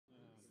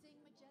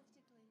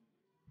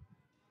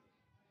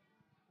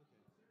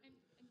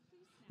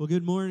Well,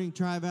 good morning,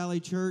 Tri-Valley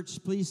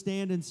Church. Please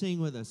stand and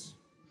sing with us.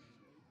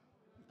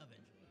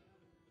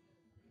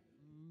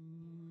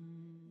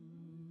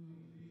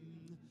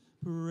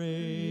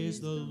 Praise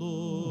the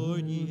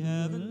Lord, ye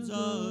heavens,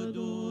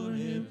 adore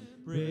him.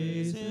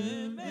 Praise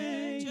him,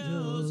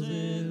 angels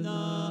in the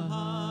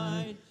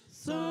high.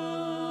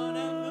 Sun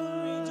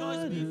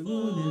and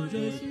moon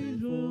rejoice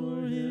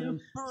before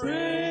him.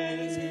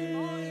 Praise him,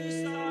 all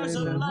ye stars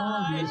of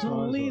light. His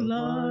holy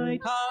light.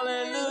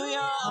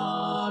 Hallelujah,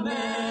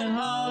 amen,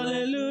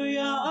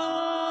 hallelujah,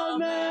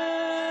 amen.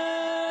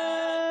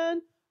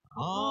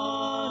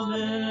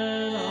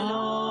 Amen, amen.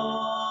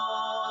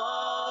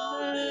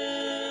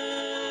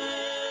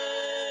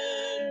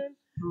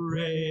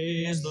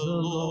 Praise the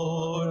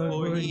Lord,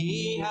 for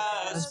he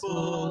has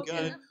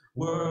spoken.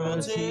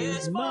 Worlds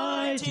his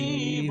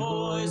mighty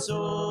voice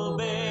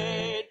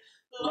obeyed.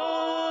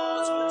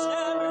 Laws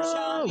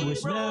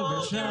which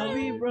never shall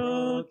be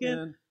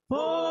broken. For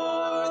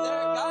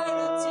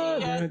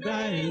their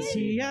guidance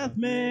he hath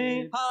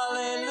made.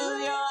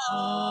 Hallelujah,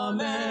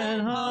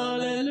 amen,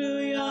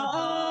 hallelujah,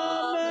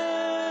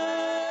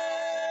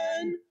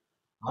 amen.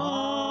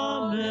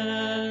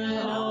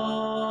 Amen,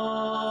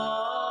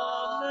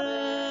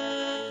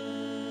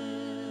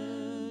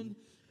 amen.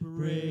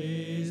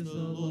 Praise the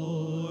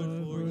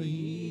Lord, for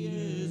he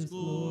is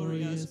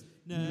glorious.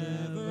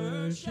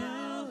 Never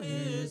shall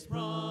his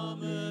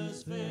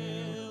promise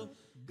fail.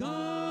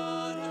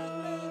 God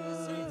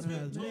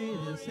hath made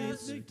his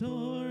saints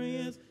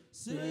victorious.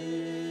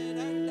 Sin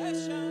and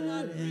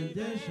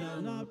death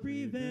shall not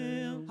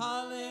prevail.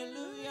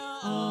 Hallelujah,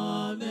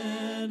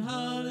 amen,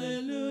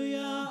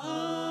 hallelujah,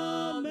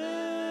 amen.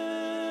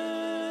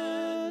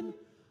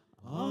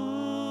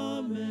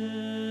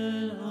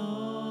 Amen, amen.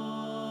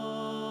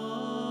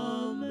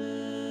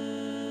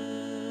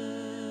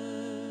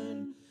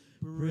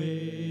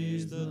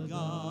 Praise the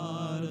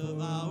God of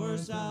our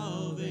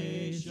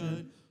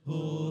salvation.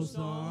 Hosts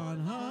on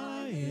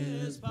high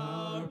his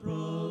power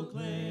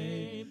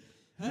proclaim.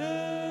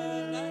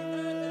 Heaven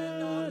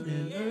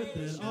and earth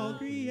and all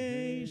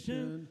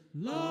creation.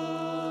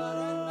 Lord,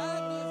 and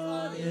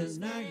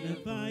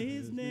magnify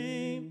his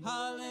name.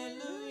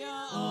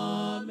 Hallelujah,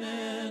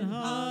 amen,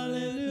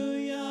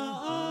 hallelujah,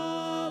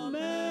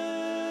 amen.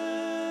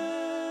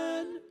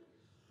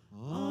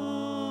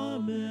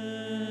 Amen,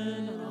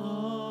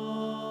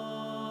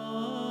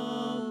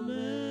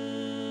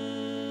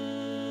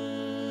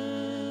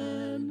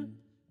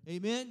 amen. Amen.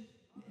 Amen.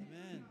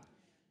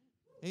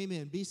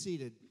 Amen. Be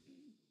seated.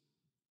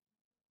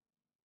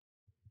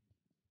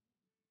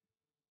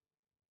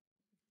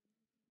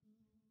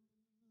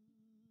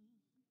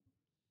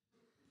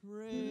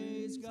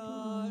 Praise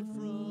God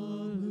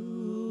from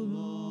whom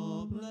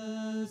all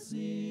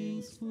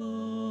blessings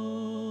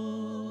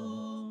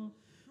flow.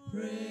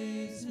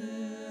 Praise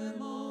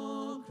him,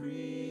 all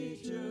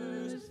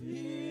creatures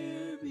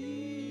here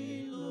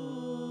below.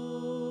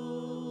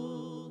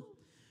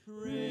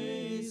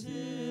 Praise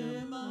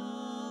him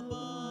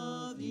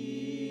above,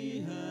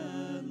 ye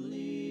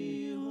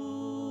heavenly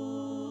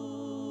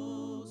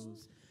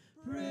hosts.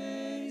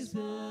 Praise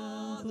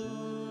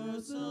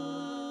Father,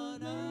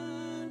 Son,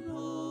 and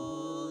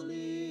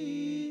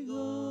Holy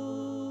Ghost.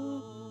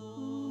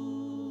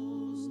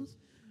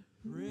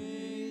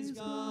 Praise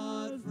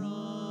God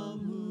from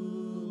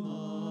whom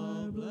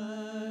our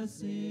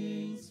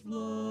blessings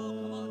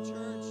flow. Come on,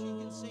 church, you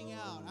can sing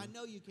out. I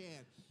know you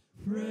can.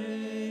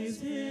 Praise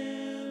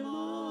him,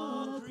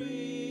 all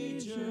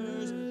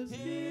creatures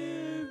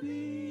here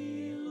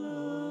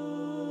below.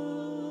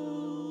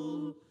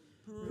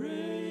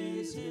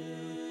 Praise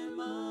him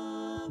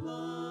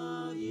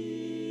above,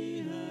 ye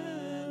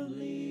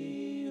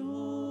heavenly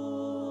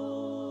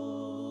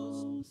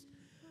hosts.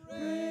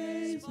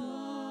 Praise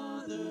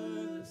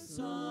Father,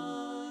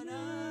 Son,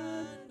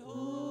 and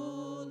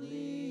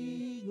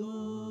Holy Ghost.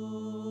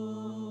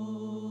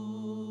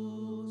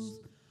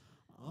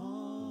 Amen.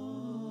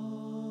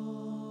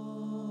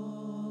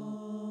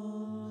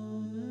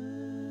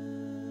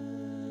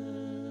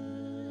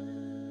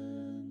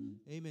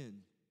 Amen.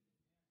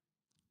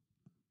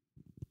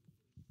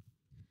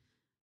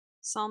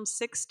 Psalm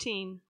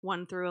 16,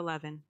 1 through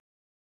 11.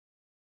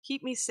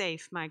 Keep me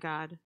safe, my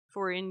God,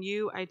 for in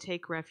you I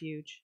take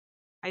refuge.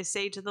 I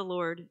say to the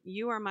Lord,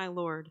 you are my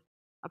Lord.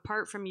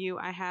 Apart from you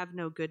I have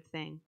no good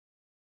thing.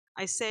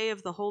 I say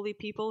of the holy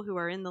people who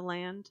are in the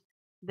land,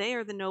 they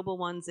are the noble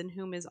ones in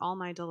whom is all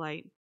my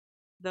delight.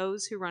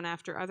 Those who run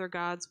after other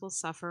gods will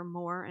suffer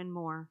more and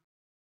more.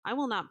 I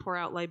will not pour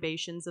out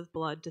libations of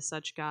blood to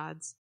such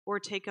gods, or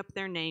take up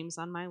their names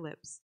on my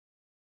lips.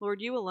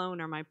 Lord, you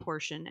alone are my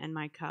portion and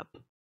my cup.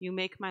 You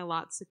make my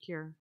lot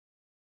secure.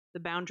 The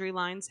boundary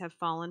lines have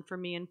fallen for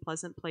me in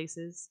pleasant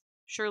places.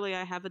 Surely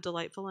I have a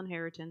delightful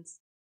inheritance.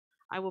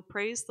 I will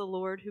praise the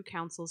Lord who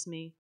counsels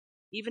me.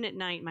 Even at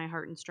night my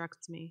heart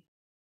instructs me.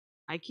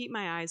 I keep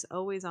my eyes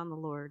always on the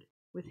Lord.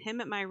 With him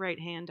at my right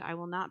hand I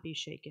will not be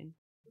shaken.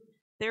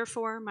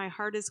 Therefore my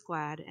heart is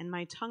glad, and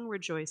my tongue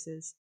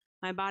rejoices.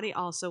 My body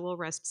also will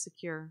rest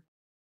secure,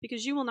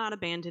 because you will not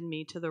abandon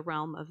me to the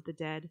realm of the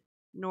dead.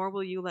 nor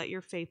will you let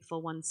your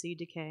faithful one see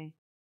decay.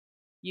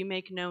 You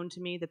make known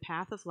to me the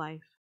path of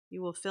life.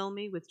 You will fill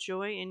me with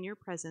joy in your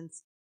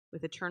presence,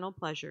 with eternal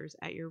pleasures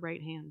at your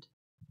right hand.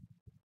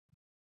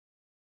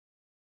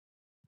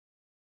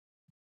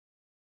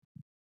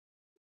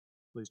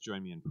 Please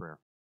join me in prayer.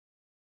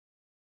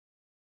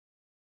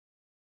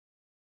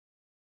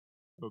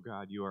 Oh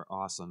God, you are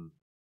awesome.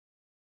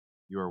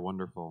 You are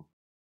wonderful.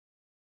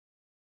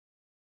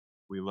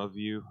 We love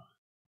you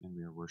and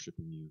we are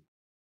worshiping you.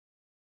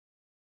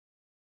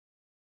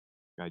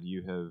 God,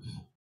 you have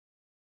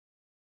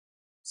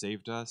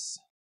saved us.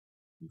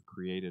 You've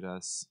created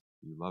us.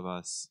 You love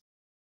us.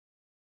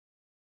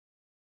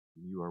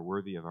 You are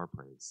worthy of our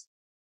praise.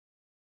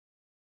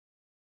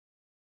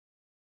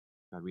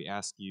 God, we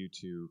ask you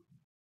to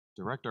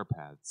direct our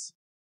paths.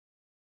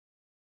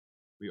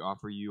 We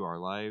offer you our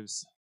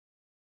lives.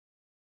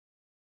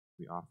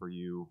 We offer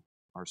you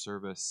our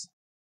service.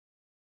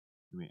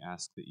 And we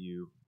ask that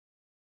you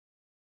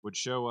would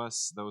show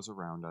us those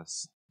around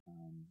us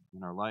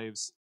in our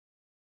lives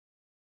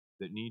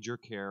that need your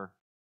care,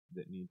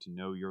 that need to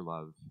know your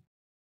love,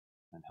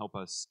 and help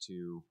us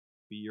to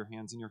be your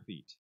hands and your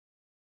feet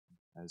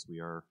as we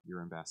are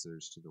your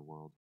ambassadors to the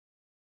world.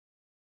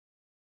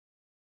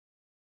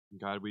 And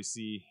God, we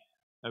see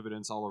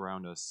evidence all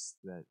around us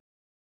that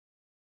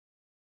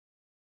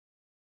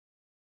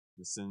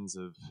the sins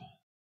of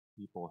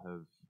people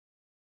have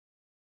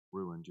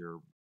ruined your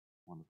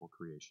wonderful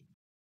creation.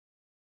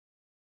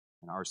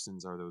 And our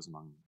sins are those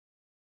among them.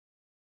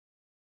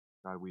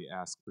 God, we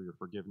ask for your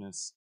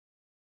forgiveness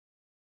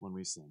when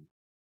we sin.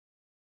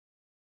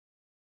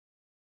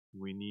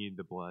 We need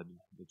the blood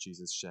that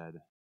Jesus shed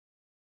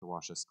to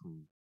wash us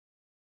clean.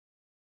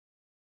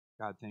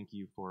 God, thank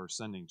you for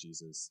sending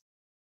Jesus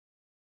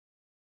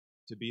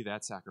to be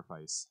that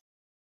sacrifice,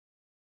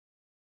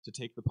 to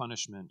take the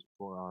punishment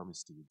for our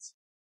misdeeds.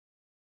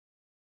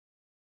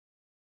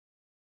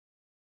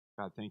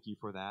 God, thank you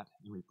for that,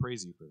 and we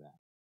praise you for that.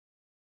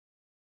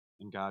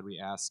 And God, we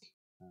ask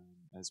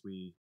as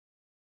we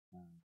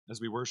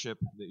worship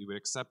that you would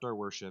accept our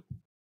worship.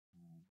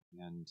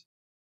 And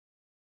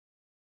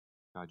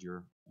God,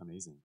 you're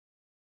amazing.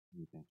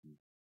 We thank you.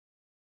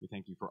 We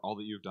thank you for all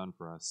that you've done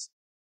for us.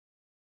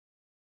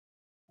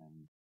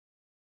 And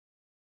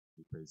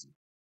we praise you.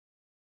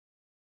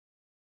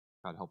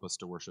 God, help us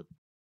to worship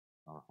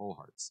our whole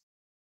hearts.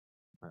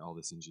 I pray all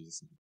this in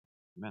Jesus' name.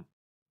 Amen.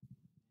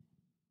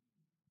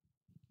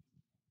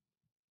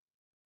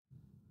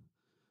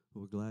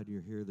 We're glad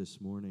you're here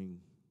this morning.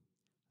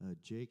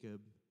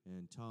 Jacob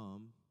and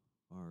Tom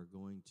are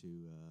going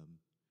to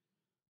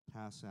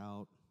pass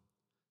out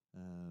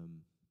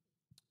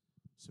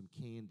some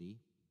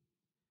candy,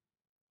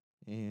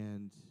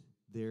 and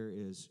there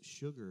is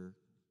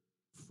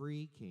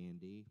sugar-free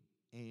candy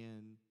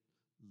and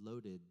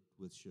loaded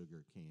with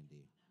sugar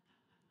candy.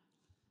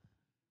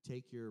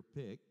 Take your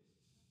pick,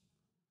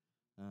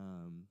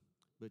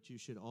 but you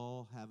should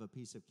all have a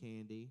piece of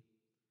candy,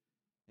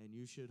 and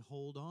you should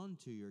hold on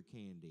to your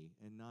candy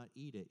and not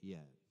eat it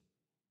yet.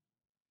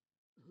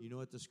 You know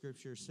what the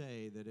scriptures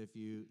say, that if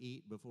you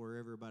eat before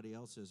everybody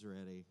else is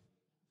ready.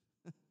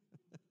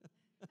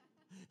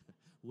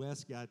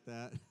 Wes got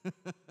that.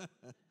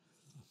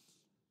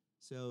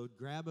 So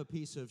grab a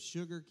piece of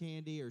sugar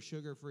candy or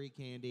sugar-free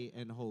candy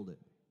and hold it.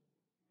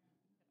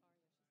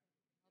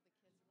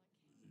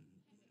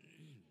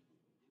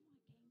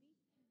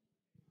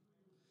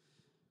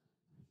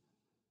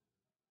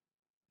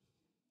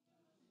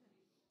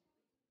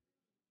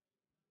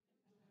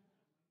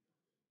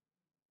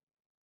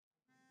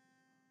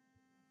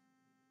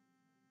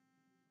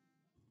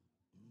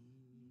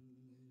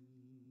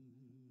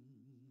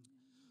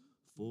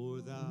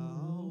 For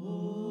thou, O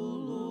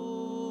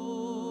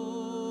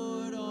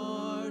Lord,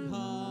 art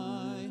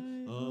high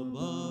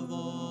above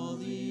all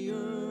the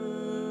earth.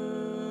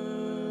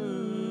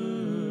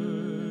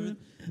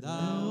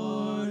 Thou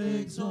art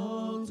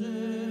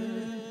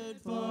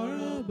exalted far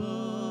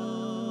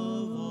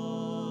above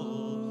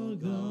all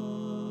gods.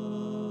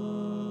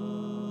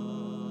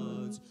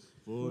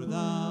 For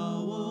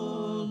thou,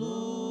 O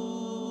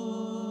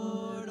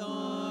Lord,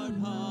 art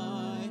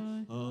high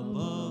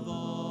above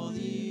all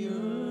the earth.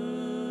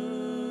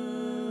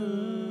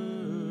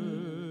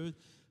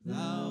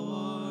 Thou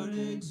art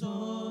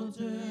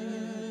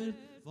exalted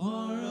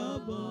far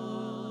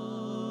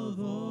above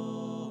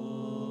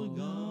all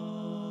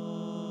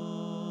gods.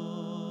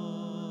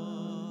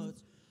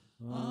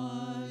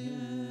 I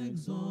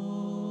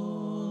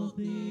exalt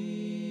thee,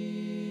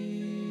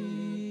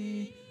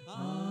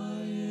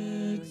 I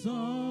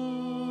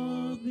exalt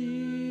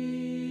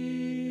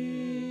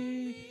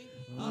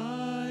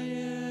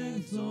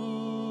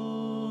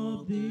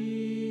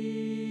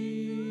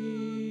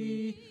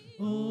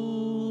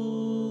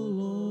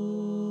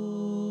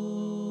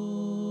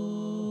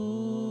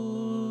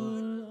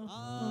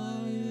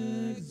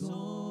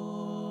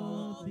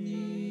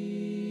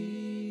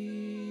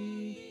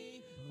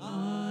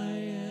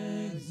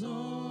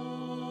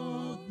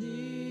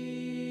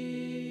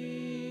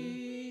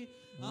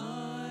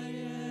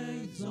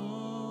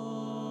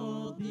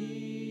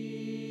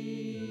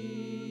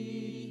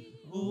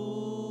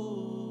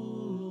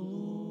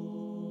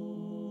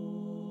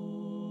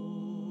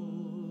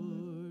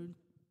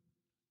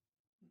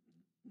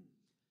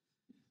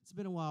It's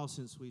been a while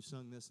since we've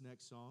sung this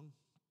next song,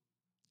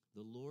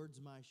 The Lord's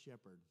My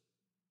Shepherd,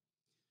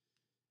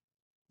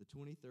 the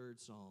 23rd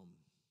Psalm.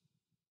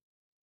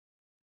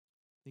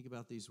 Think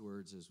about these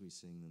words as we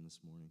sing them this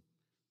morning.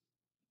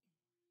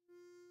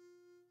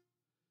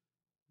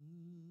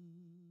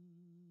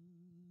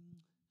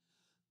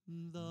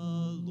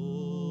 The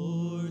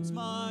Lord's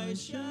my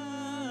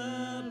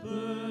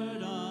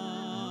shepherd,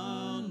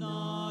 I'll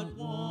not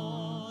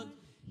want.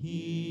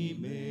 He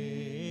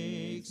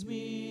makes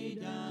me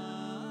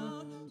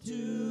down to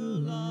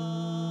lie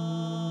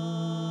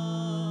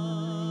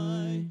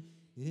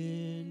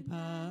in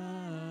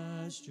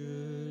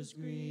pastures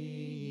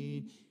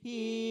green.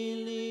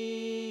 He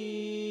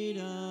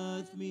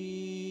leadeth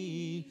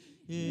me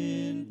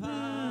in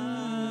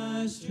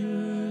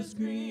pastures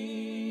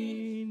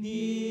green.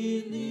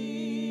 He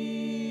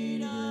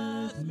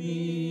leadeth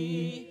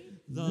me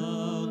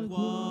the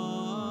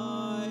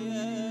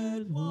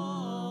quiet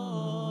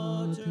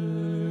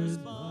waters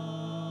by.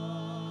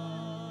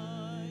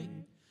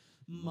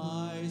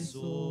 My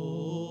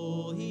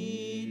soul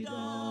he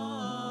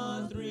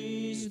doth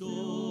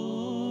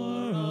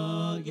restore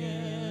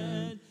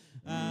again,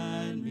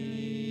 and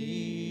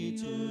me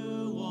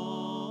to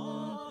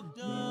walk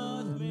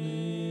doth make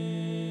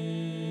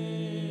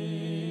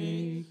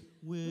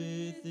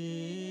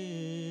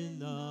within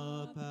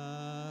the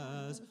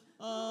paths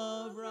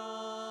of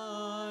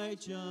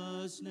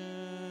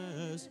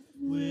righteousness,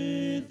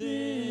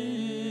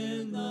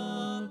 within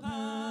the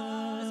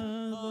paths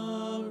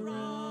of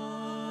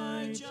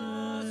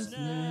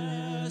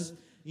righteousness,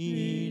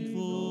 e'en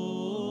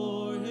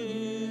for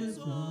his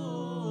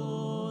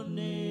own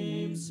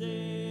name's sake.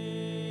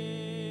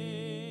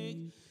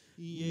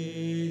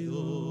 Yea,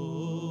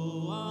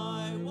 though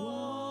I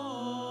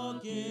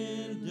walk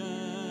in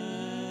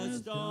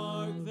death's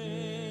dark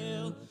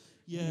vale,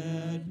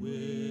 yet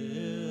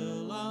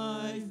will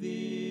I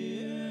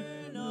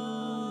fear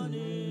none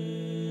ill,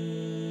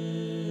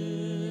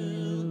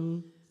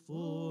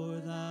 for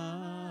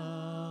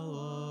thou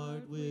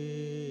art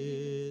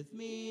with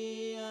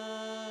me,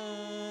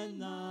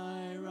 and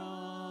thy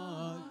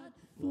rod,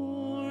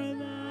 for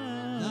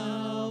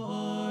thou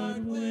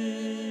art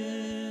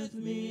with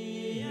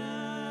me,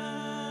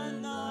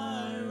 and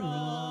thy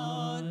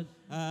rod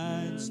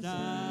and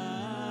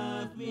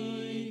staff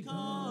me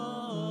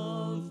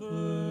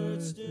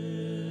comfort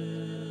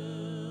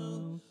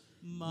still.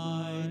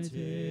 My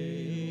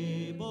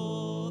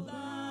table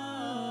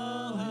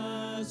thou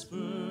hast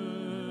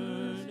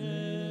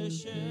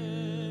furnished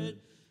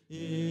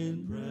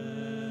in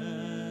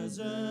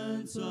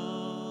presence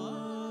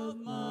of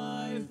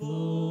my foes.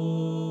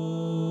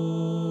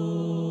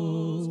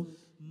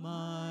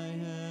 My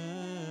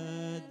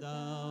head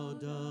thou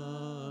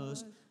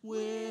dost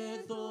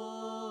with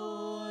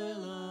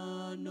oil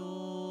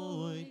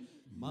anoint.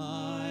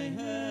 My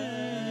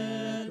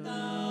head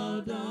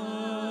thou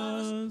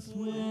dost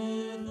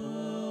with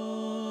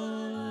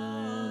oil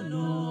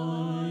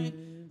anoint,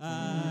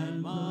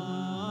 and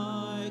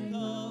my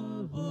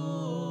cup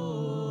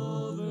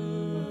overflows.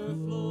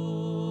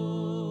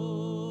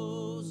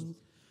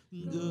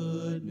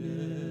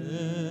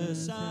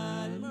 Goodness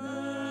and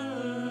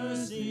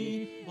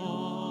mercy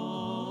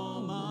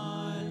all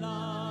my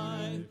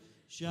life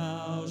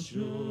shall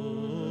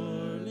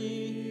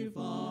surely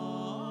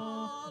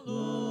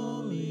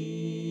follow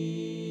me,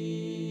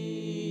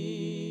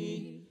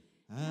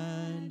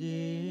 and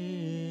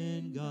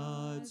in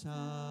God's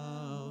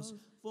house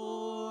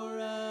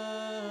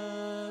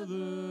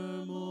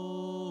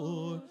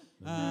forevermore,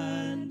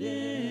 and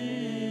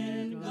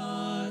in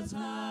God's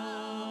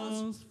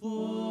house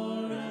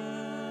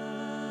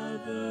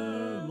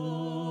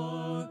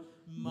forevermore,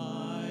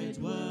 my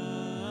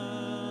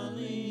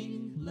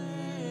dwelling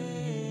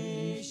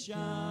place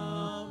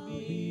shall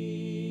be.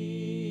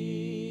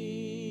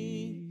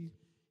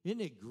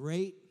 Isn't it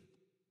great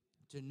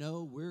to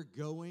know we're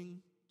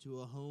going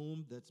to a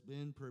home that's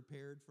been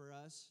prepared for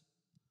us?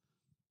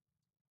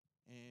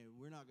 And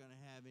we're not going to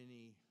have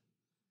any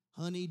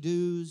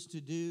honeydews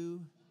to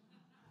do,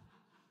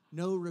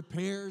 no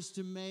repairs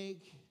to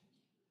make,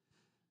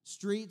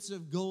 streets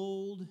of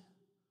gold,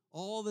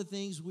 all the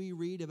things we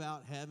read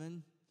about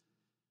heaven.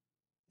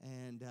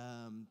 And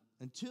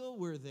until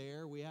we're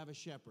there, we have a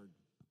shepherd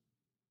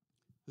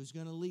who's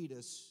going to lead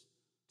us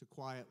to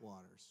quiet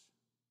waters.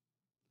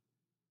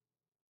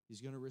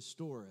 He's going to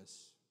restore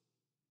us.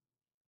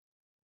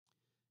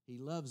 He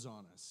loves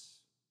on us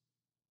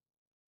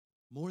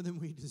more than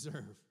we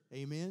deserve.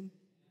 Amen?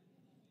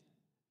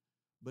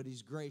 But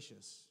he's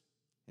gracious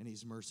and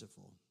he's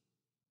merciful.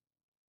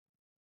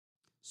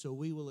 So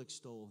we will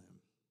extol him.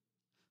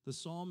 The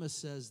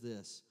psalmist says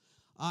this,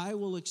 I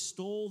will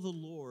extol the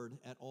Lord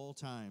at all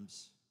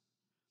times.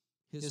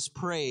 His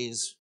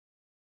praise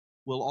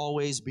will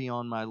always be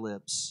on my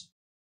lips.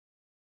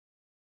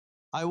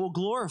 I will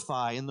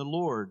glorify in the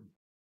Lord.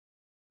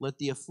 Let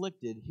the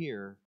afflicted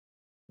hear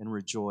and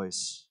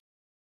rejoice.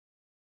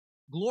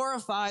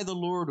 Glorify the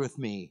Lord with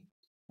me,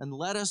 and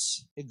let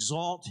us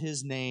exalt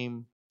his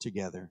name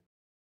together.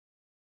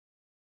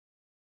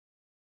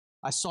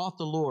 I sought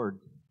the Lord,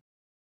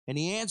 And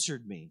he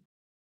answered me.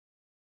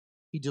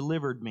 He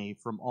delivered me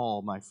from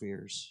all my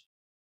fears.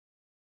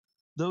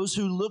 Those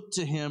who look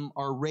to him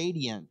are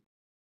radiant.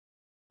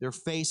 Their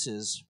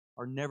faces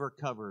are never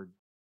covered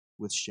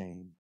with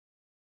shame.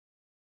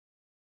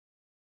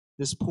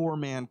 This poor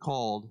man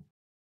called,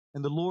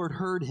 and the Lord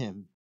heard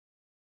him.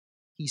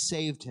 He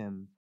saved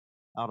him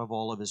out of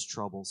all of his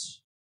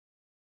troubles.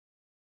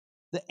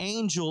 The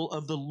angel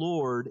of the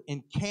Lord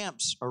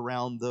encamps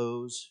around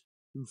those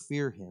who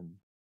fear him,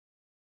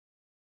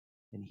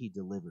 and he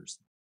delivers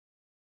them.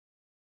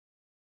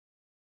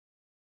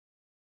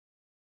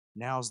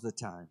 Now's the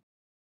time.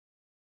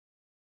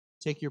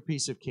 Take your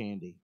piece of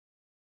candy.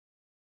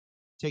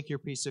 Take your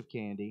piece of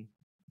candy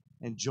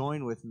and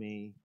join with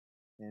me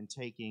in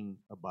taking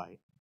a bite.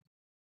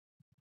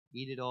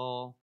 Eat it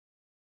all.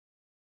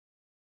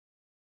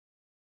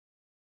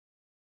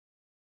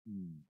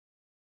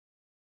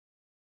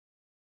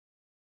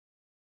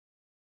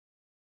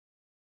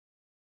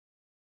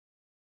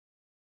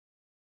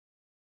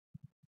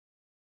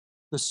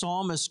 The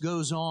psalmist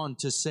goes on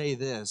to say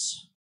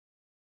this: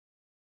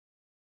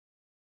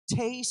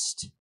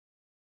 taste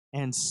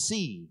and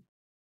see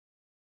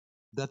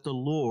that the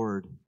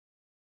Lord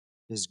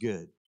is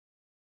good.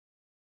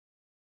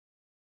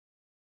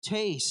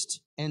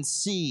 Taste and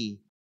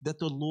see that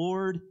the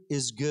Lord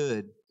is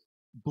good.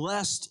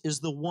 Blessed is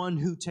the one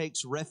who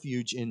takes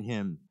refuge in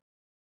him.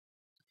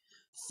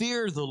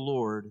 Fear the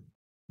Lord,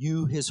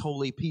 you his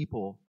holy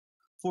people,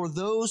 for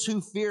those who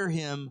fear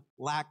him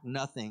lack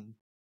nothing.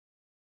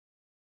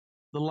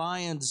 The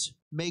lions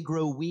may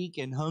grow weak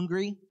and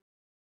hungry,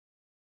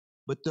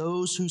 but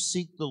those who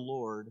seek the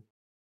Lord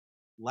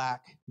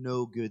lack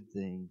no good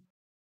thing.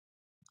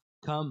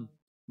 Come,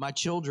 my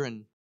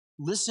children,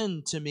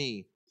 listen to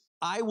me.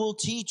 I will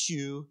teach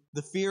you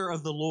the fear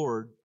of the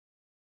Lord.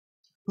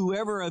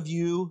 Whoever of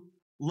you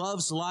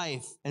loves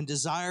life and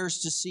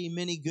desires to see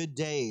many good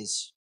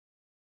days,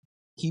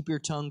 keep your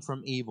tongue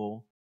from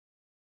evil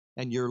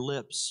and your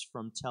lips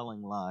from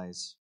telling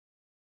lies.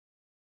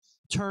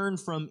 Turn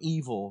from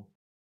evil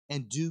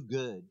and do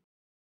good.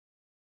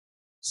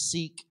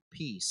 Seek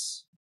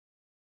peace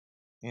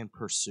and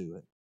pursue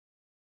it.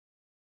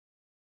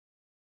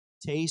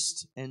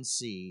 Taste and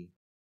see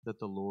that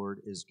the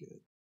Lord is good.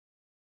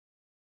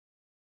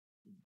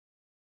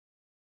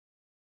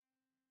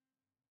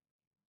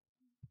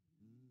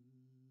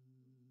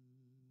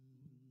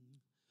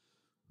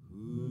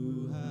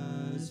 Who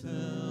has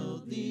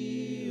held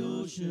the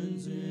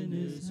oceans in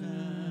his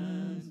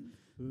hands?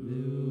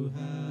 Who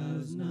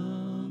has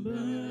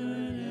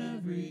numbered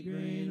every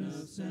grain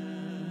of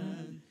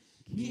sand?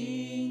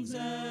 Kings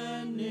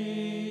and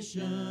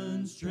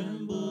nations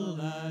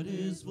tremble at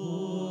his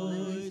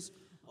voice.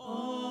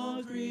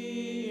 All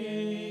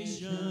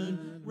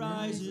creation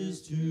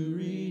rises to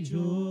rejoice.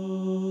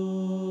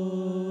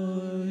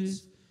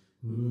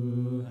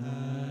 Who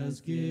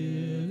has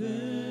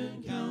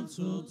given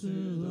counsel to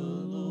the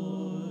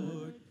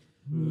Lord?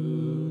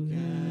 Who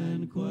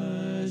can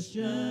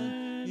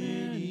question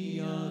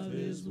any of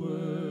his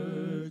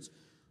words?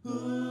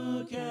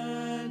 Who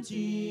can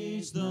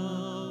teach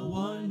the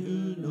one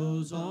who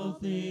knows all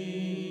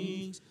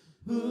things?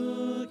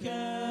 Who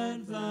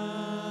can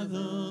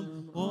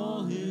fathom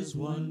all his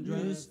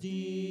wondrous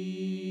deeds?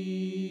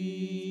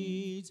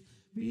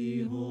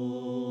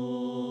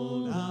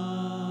 Behold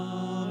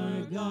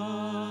our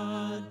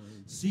God,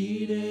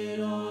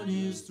 seated on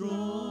his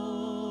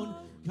throne.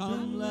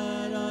 Come,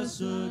 let us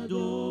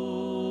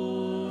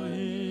adore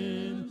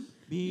him.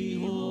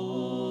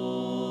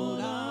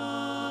 Behold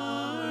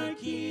our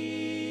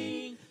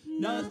King,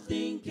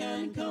 nothing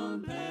can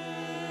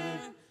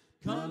compare.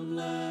 Come,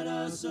 let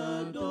us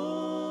adore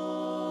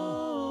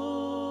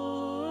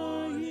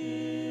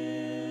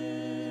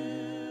him.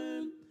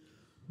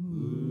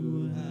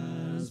 Who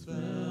has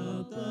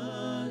felt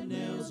the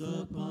nails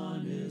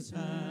upon his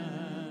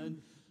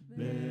hand,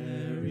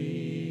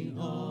 bearing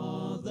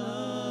all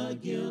the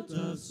guilt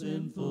of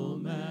sinful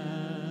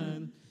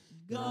man?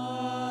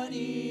 God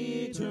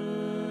eternal,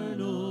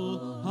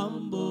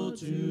 humble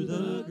to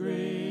the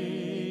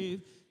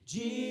grave,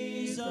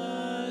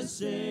 Jesus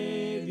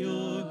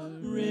Savior,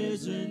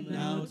 risen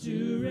now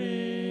to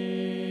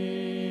reign.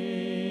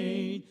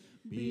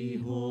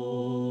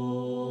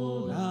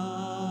 Behold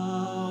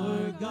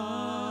our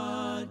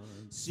God,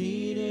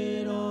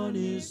 seated on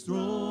his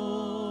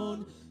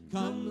throne.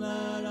 Come,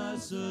 let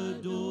us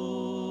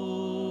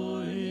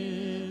adore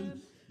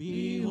him.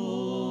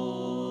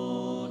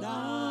 Behold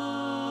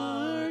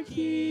our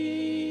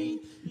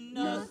King,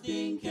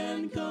 nothing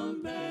can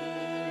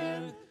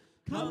compare.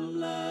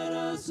 Come, let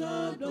us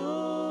adore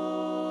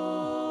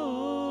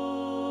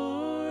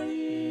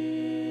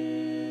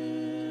him.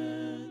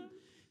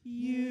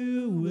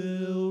 You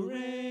will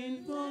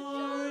reign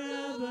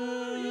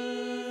forever.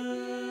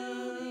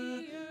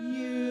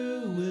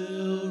 You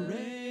will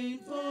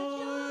reign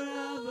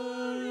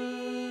forever.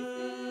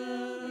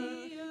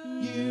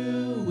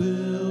 You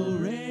will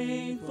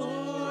reign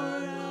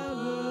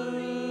forever.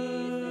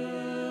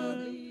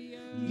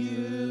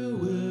 You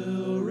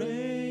will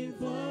reign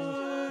forever.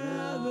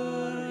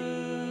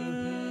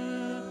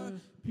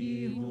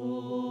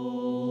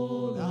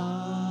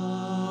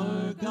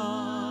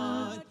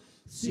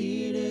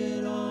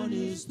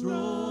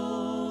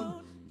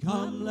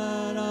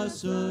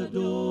 us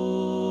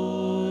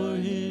adore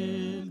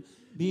him.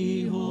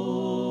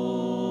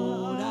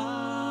 Behold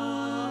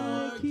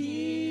our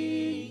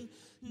King,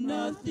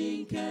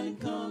 nothing can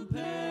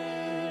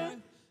compare.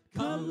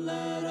 Come,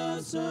 let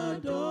us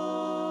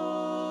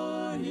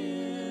adore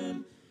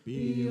him.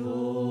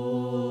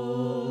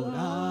 Behold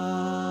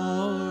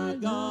our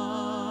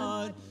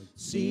God,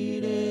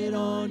 seated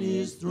on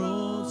his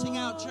throne. Sing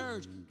out,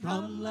 church.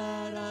 Come,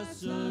 let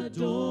us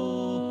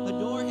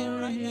adore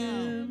him right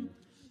now.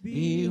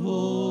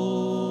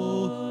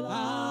 Behold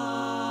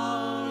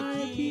our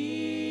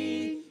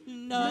King,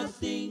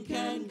 nothing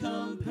can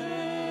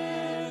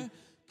compare.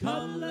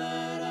 Come,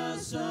 let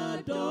us adore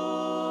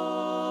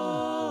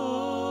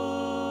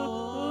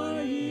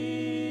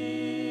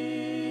him.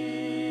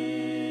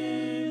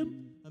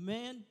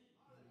 Amen?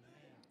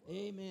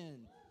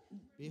 Amen.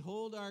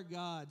 Behold our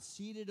God,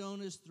 seated on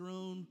his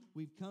throne.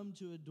 We've come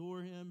to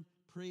adore him,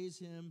 praise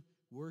him,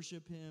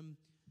 worship him,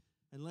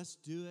 and let's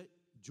do it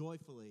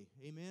joyfully.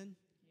 Amen?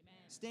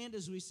 Stand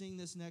as we sing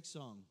this next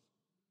song.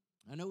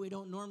 I know we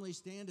don't normally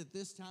stand at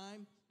this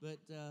time, but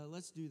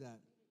let's do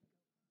that.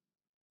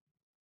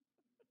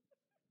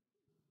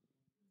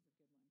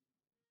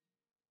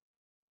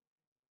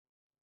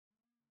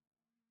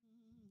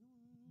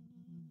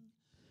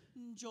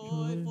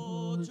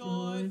 Joyful,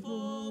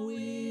 joyful,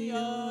 we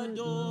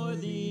adore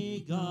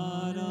thee,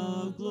 God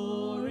of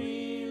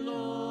glory,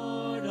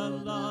 Lord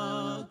of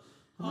love.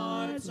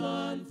 Hearts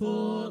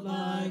unfold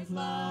like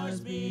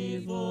flowers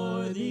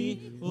before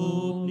thee,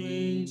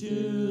 opening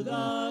to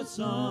the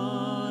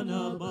sun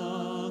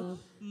above.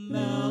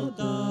 Melt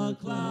the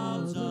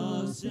clouds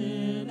of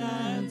sin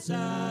and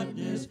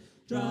sadness,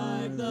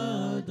 drive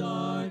the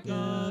dark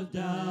of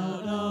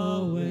doubt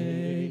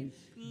away.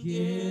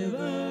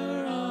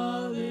 Giver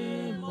of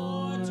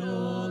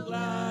immortal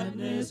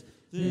gladness,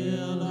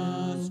 fill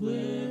us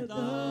with the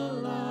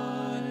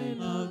light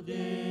of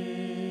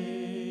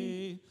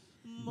day.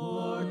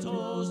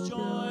 Mortals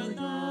join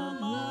the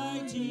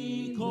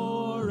mighty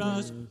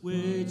chorus,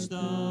 which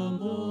the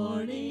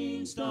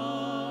morning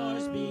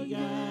stars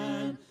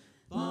began.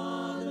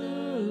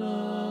 Father,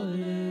 love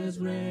is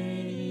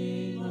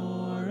reigning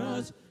o'er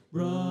us.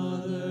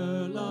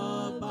 Brother,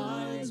 love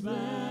binds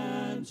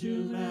man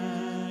to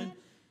man.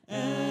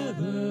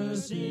 Ever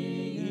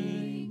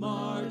singing,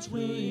 march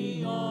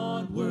we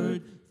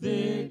onward,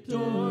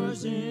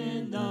 victors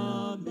in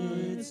the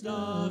midst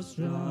of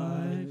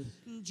strife.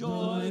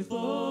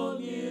 Joyful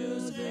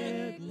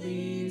music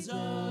leads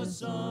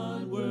us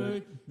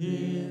onward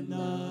in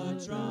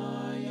the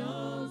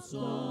triumph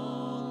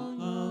song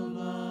of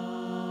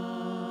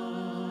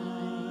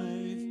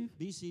life.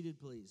 Be seated,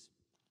 please.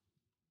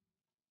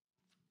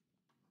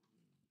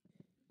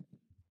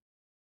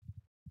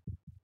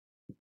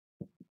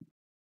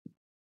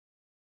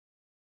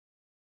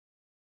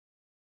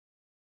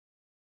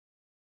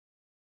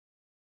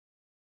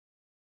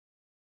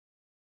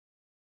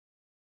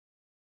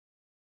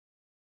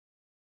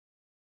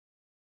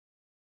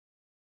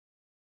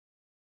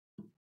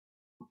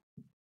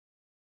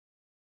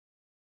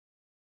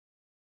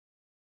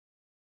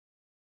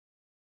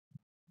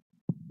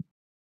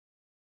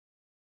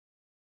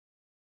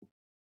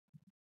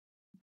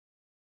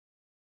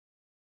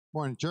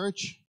 Morning,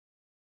 church.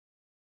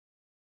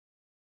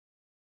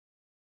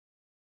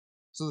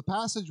 So the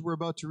passage we're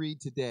about to read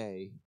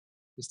today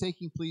is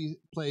taking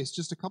place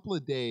just a couple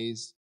of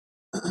days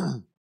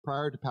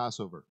prior to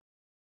Passover.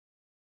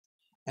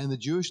 And the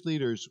Jewish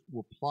leaders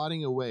were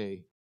plotting a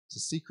way to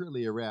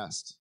secretly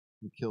arrest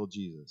and kill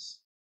Jesus.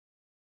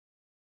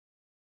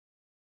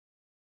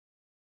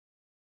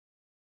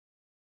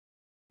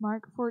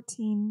 Mark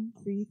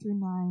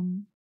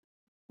 14:3-9.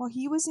 While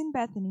he was in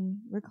Bethany,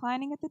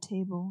 reclining at the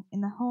table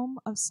in the home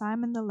of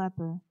Simon the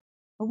leper,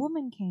 a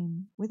woman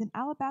came with an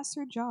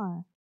alabaster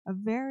jar of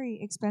very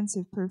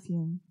expensive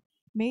perfume,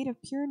 made of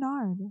pure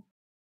nard.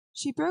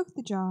 She broke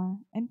the jar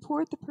and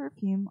poured the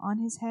perfume on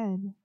his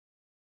head.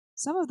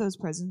 Some of those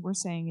present were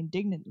saying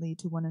indignantly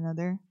to one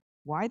another,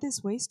 "Why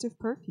this waste of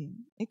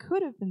perfume? It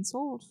could have been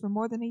sold for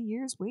more than a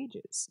year's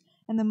wages,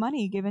 and the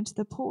money given to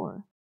the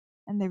poor."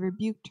 And they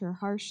rebuked her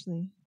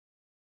harshly.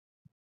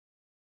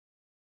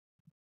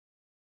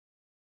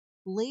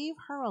 "Leave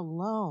her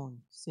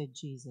alone," said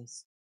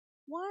Jesus.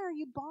 "Why are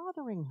you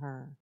bothering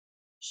her?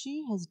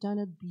 She has done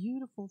a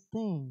beautiful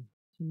thing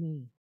to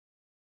me.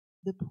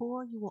 The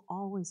poor you will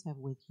always have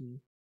with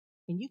you,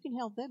 and you can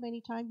help them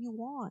anytime you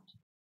want.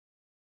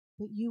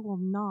 But you will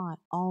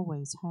not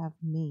always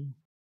have me.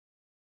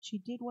 She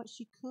did what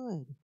she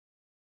could.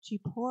 She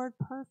poured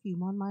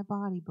perfume on my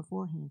body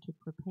beforehand to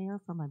prepare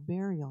for my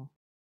burial.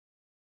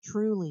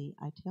 Truly,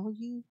 I tell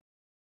you,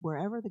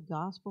 wherever the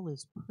gospel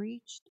is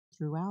preached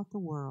throughout the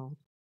world,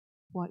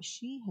 what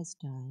she has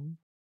done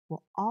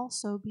will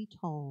also be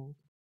told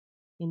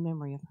in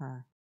memory of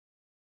her."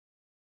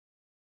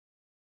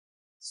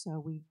 So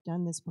we've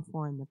done this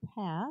before in the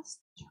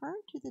past.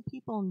 Turn to the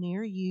people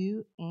near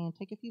you and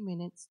take a few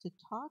minutes to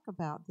talk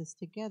about this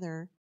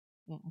together.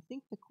 And I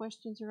think the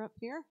questions are up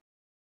here.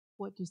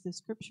 What does the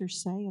scripture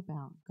say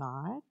about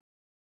God?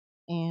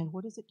 And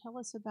what does it tell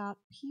us about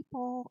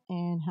people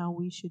and how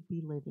we should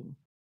be living?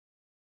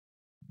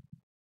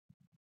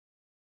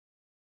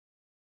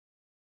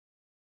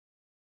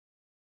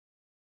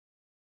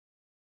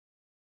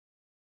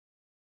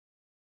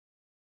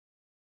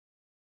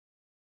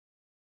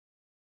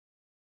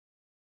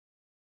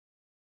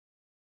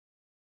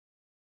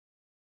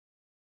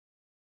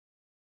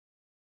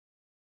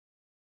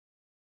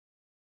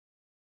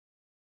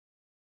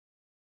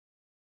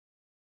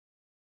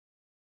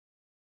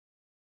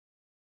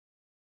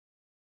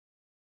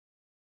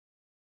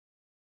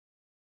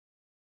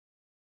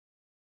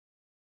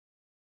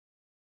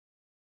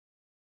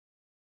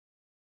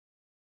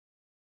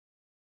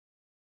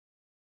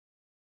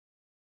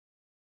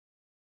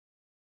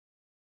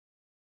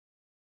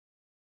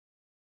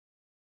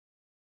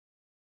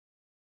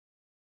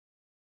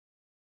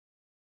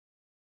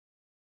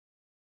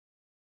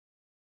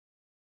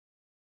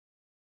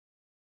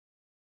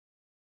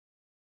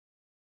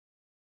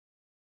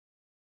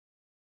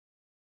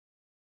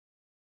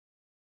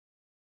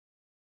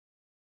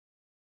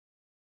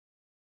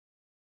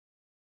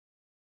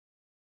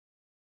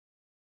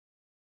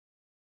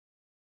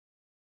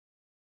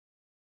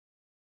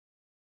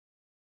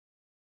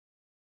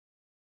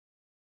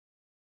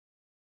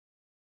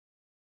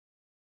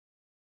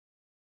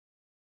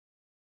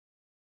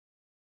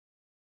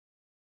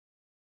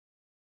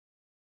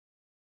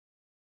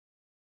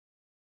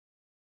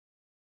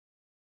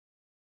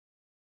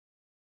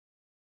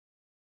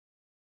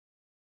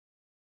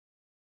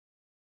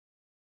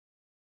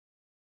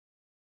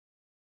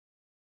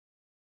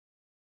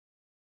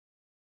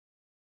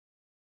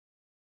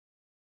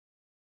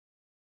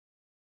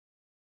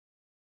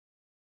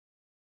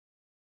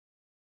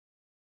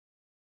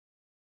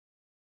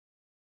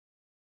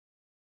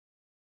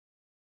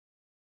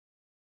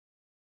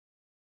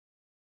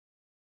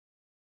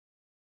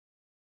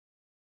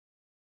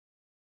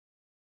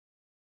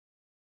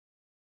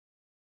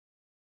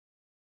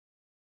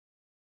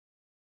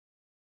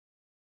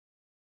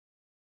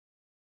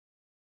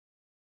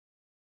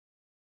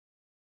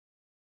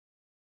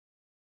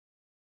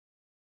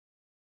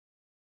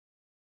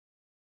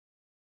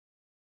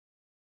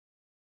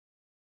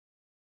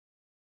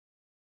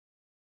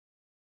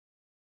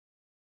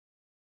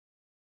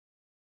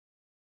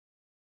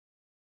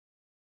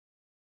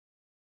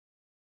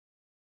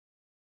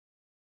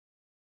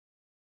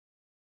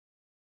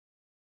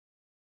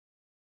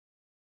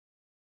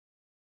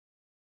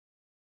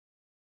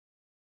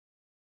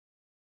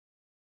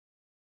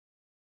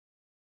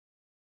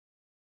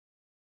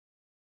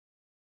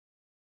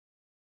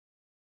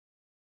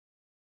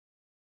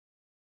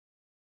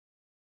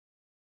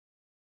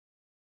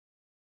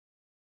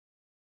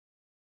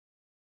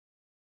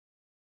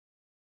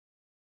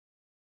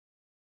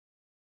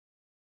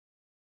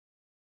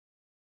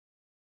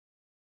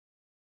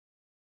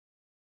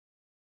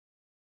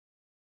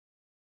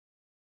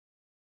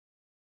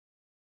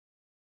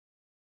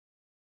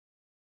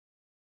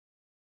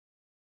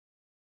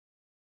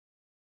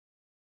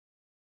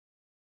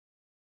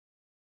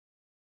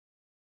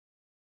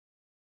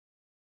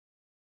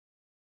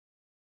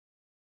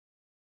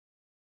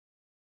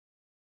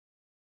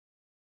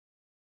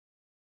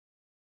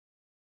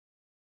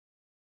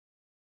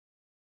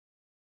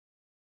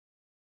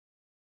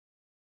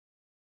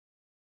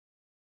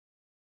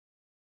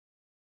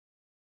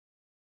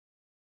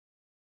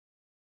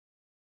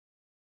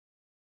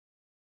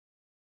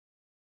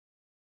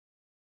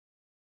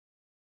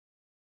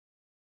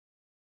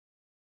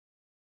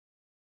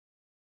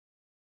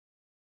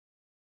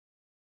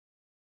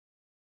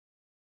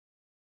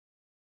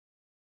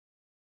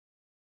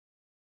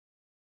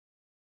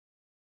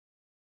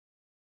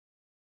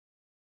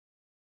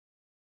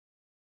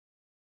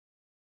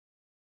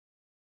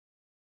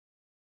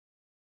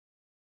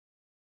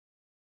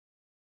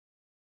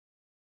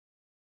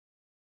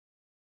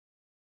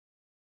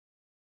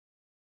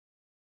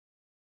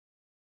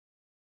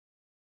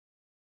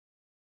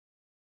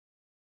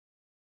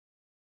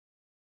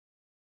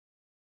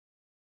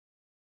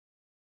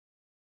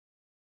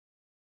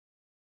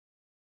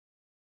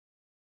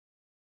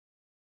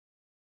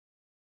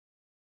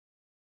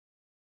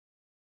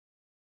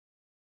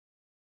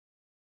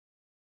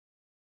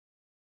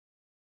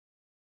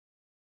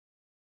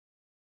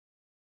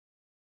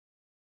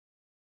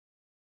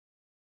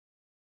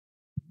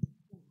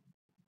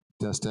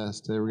 Test,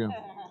 test. There we go.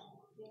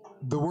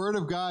 The Word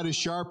of God is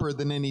sharper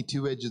than any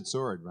two-edged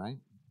sword, right?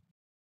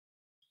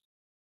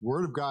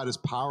 Word of God is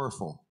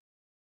powerful.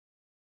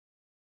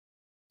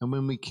 And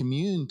when we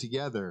commune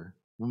together,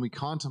 when we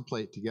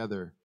contemplate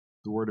together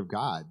the Word of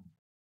God,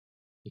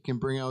 it can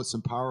bring out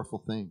some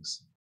powerful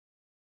things.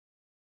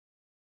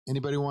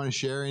 Anybody want to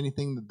share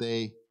anything that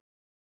they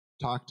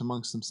talked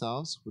amongst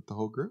themselves with the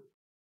whole group?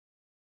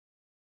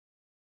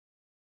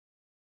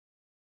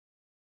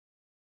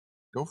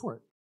 Go for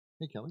it.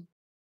 Hey, Kelly.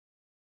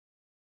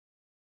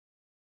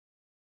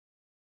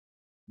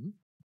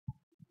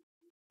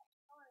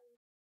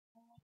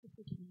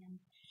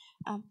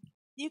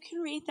 You can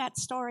read that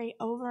story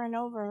over and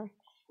over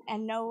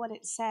and know what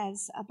it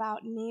says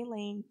about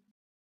kneeling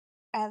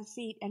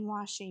feet and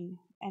washing,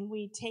 and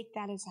we take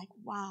that as like,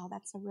 wow,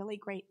 that's a really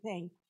great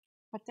thing.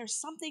 But there's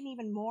something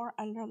even more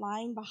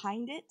underlying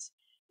behind it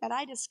that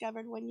I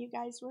discovered when you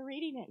guys were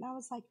reading it. And I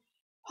was like,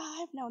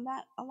 wow, I've known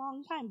that a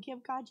long time.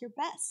 Give God your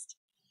best.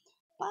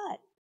 But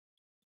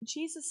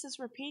Jesus is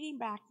repeating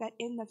back that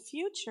in the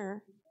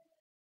future,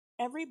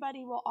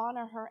 everybody will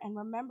honor her and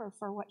remember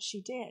for what she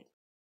did,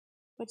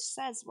 which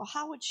says, well,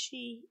 how would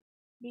she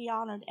be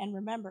honored and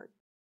remembered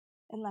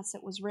unless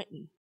it was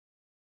written?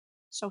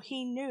 So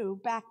he knew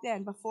back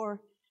then,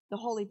 before the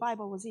Holy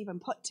Bible was even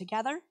put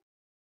together,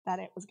 that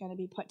it was going to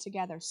be put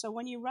together. So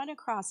when you run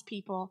across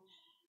people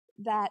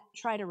that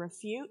try to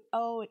refute,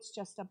 oh, it's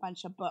just a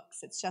bunch of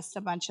books, it's just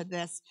a bunch of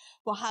this.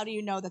 Well, how do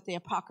you know that the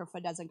Apocrypha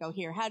doesn't go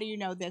here? How do you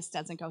know this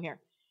doesn't go here?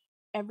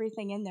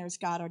 Everything in there is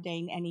God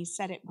ordained, and he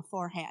said it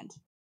beforehand,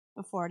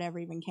 before it ever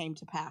even came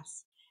to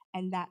pass.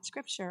 And that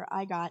scripture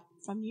I got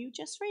from you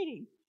just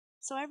reading.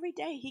 So every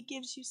day he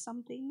gives you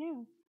something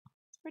new.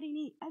 It's pretty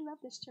neat. I love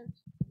this church.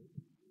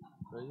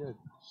 Very good.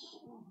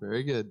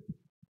 Very good.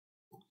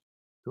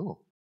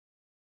 Cool.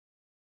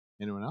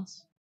 Anyone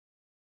else?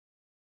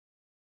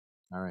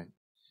 All right.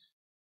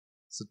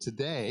 So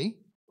today,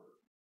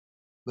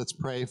 let's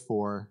pray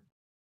for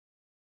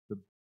the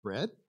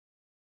bread,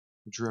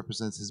 which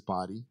represents his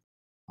body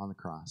on the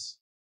cross,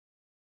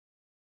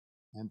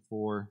 and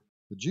for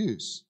the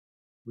juice,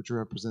 which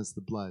represents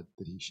the blood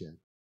that he shed.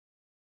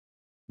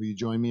 Will you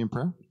join me in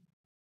prayer?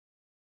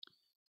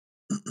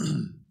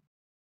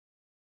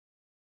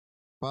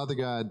 Father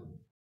God,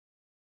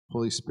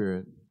 Holy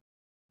Spirit,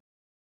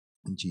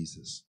 and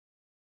Jesus,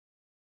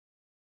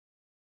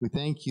 we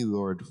thank you,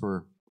 Lord,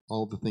 for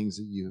all the things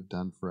that you have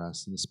done for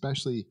us, and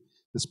especially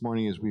this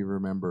morning as we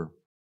remember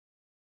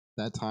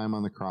that time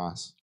on the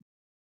cross.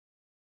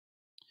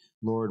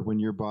 Lord, when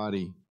your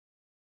body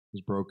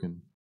was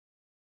broken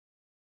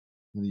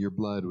and your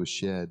blood was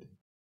shed,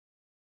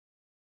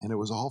 and it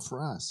was all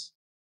for us,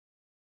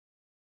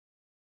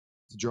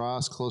 to draw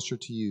us closer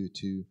to you,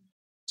 to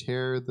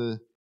tear the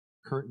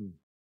curtain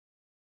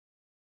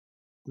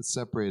that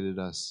separated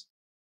us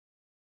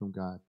from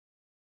God,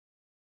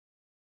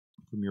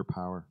 from your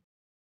power.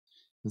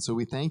 And so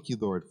we thank you,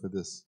 Lord, for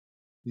these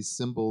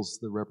symbols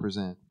that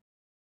represent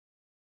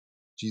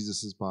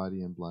Jesus'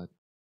 body and blood.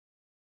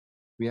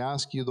 We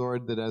ask you,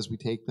 Lord, that as we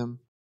take them,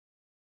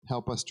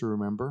 help us to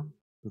remember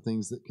the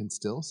things that can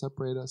still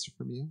separate us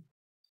from you,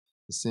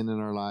 the sin in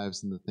our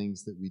lives and the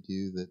things that we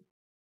do that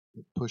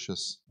push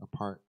us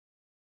apart.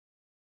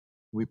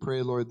 We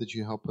pray, Lord, that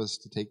you help us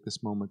to take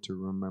this moment to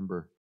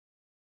remember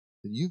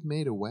that you've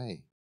made a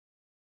way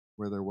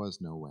where there was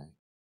no way.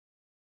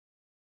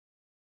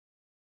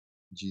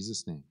 In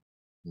Jesus' name,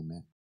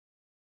 amen.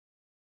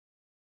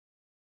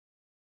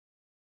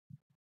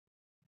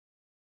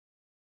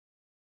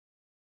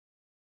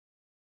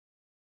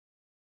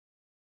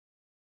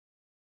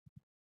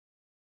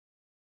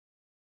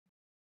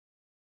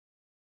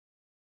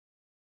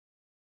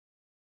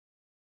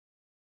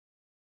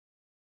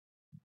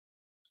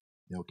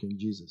 Hail King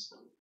Jesus.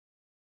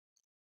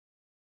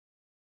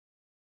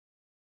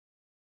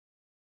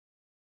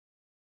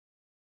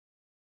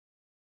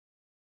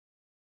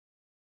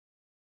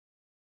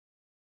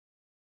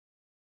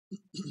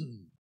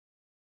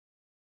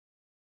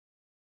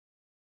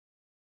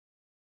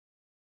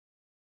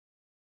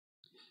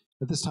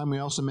 At this time, we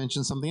also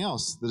mention something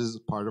else that is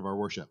part of our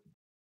worship,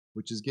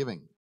 which is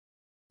giving.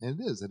 And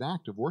it is an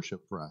act of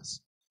worship for us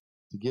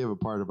to give a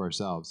part of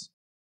ourselves,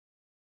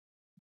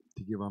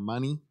 to give our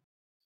money,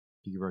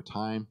 to give our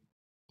time,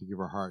 to give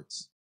our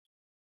hearts,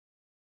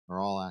 are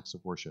all acts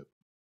of worship.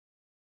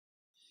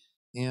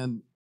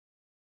 And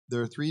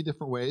there are 3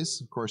 different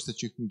ways, of course,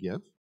 that you can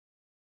give.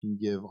 You can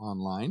give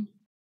online,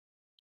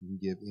 you can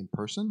give in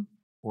person,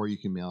 or you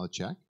can mail a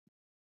check.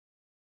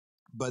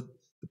 But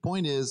the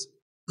point is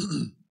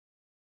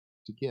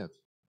to give.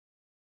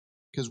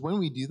 Because when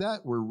we do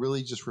that, we're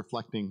really just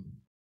reflecting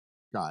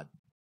God.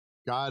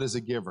 God is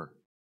a giver.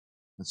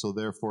 And so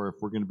therefore, if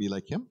we're going to be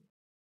like him,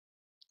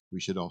 we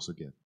should also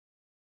give.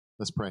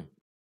 Let's pray.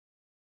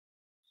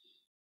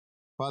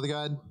 Father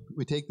God,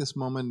 we take this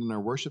moment in our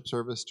worship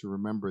service to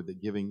remember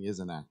that giving is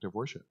an act of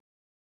worship.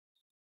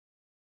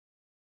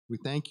 We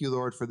thank you,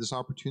 Lord, for this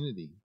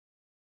opportunity,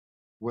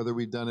 whether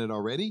we've done it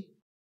already,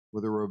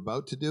 whether we're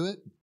about to do it,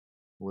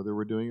 or whether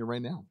we're doing it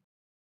right now.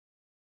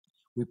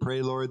 We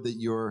pray, Lord, that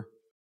your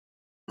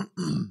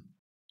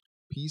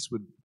peace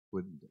would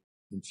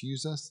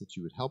infuse us, that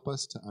you would help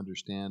us to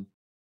understand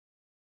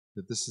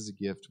that this is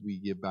a gift we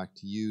give back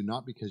to you,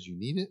 not because you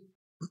need it,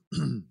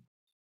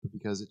 but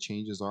because it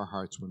changes our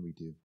hearts when we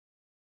do.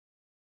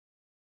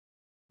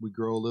 We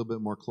grow a little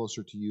bit more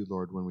closer to you,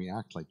 Lord, when we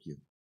act like you.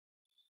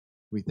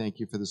 We thank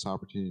you for this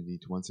opportunity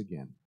to once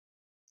again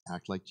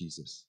act like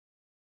Jesus.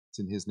 It's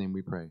in his name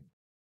we pray.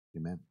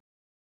 Amen.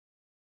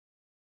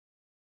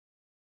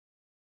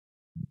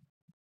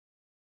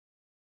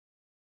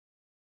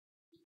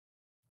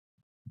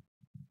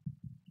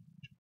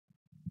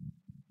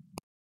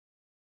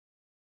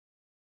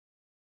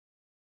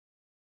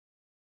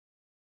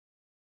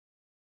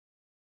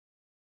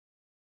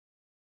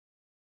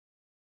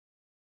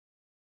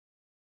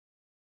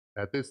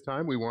 At this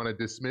time, we want to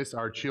dismiss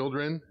our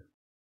children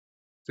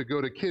to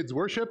go to kids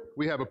worship.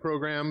 We have a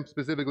program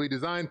specifically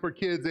designed for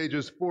kids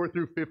ages 4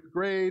 through 5th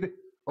grade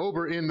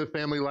over in the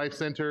Family Life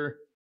Center.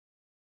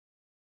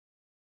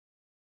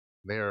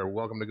 They are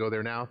welcome to go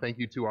there now. Thank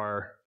you to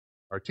our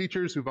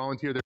teachers who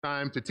volunteer their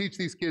time to teach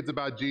these kids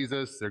about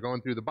Jesus. They're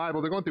going through the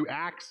Bible. They're going through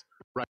Acts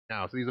right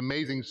now. So these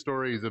amazing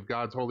stories of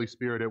God's Holy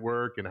Spirit at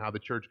work and how the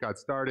church got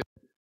started.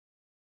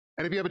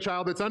 And if you have a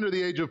child that's under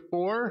the age of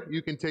 4,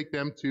 you can take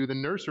them to the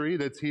nursery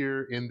that's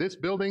here in this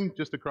building,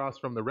 just across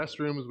from the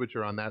restrooms, which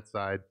are on that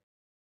side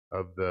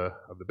of the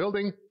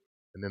building.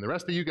 And then the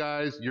rest of you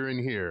guys, you're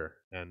in here.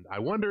 And I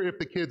wonder if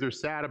the kids are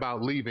sad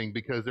about leaving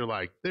because they're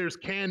like, there's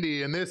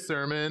candy in this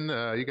sermon.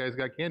 You guys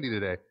got candy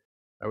today.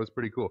 That was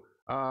pretty cool.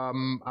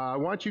 I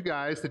want you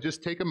guys to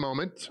just take a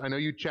moment. I know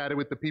you chatted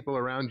with the people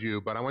around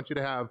you, but I want you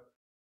to have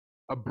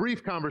a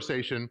brief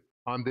conversation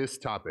on this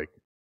topic.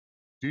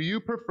 Do you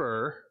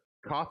prefer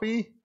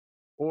coffee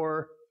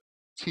or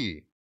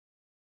tea?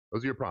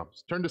 Those are your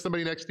prompts. Turn to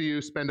somebody next to you,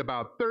 spend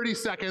about 30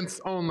 seconds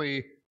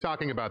only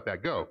talking about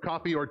that. Go,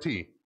 coffee or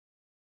tea?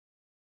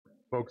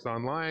 Folks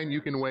online,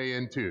 you can weigh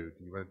in too.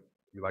 Do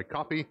you like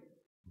coffee?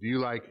 Do you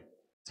like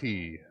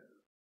tea?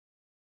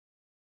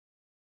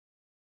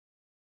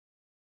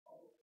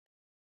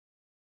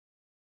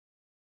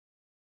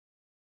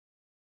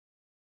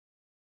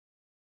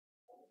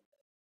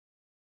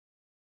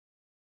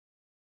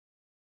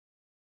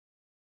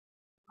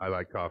 I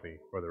like coffee,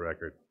 for the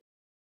record,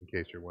 in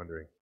case you're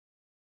wondering.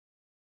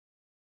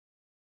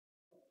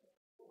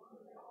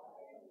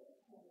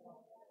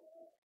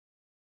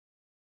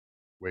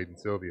 Wade and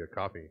Sylvia,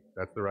 coffee.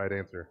 That's the right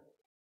answer.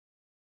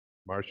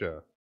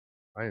 Marcia,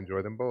 I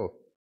enjoy them both.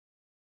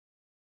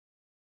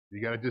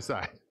 You got to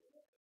decide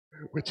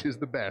which is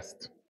the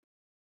best.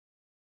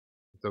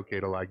 It's okay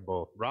to like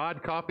both.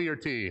 Rod, coffee or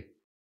tea?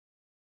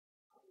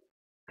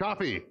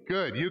 Coffee.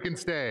 Good. You can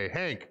stay.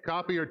 Hank,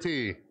 coffee or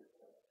tea?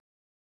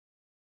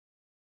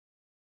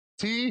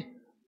 Tea?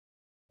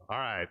 All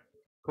right.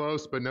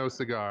 Close, but no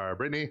cigar.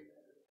 Brittany,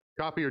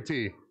 coffee or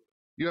tea?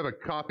 You have a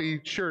coffee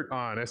shirt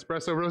on.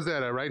 Espresso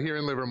Rosetta right here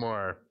in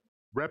Livermore.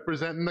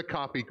 Representing the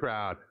coffee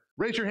crowd.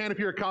 Raise your hand if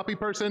you're a coffee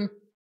person.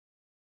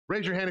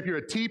 Raise your hand if you're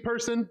a tea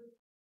person.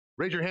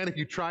 Raise your hand if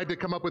you tried to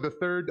come up with a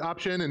third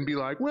option and be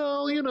like,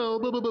 well, you know,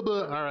 blah, blah, blah,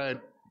 blah. All right.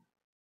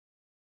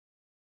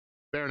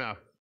 Fair enough.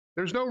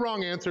 There's no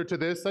wrong answer to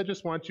this. I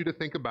just want you to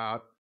think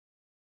about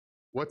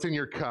what's in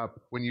your cup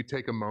when you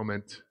take a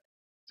moment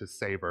to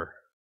savor.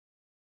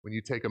 When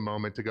you take a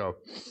moment to go,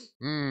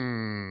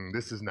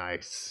 this is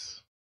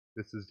nice.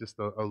 This is just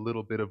a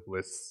little bit of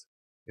bliss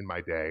in my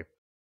day.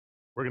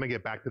 We're going to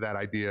get back to that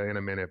idea in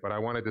a minute, but I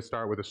wanted to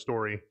start with a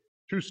story,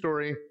 true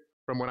story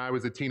from when I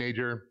was a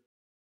teenager.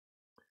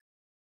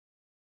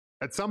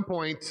 At some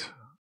point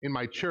in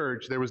my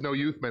church, there was no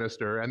youth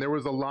minister, and there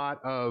was a lot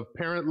of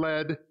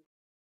parent-led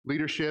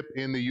leadership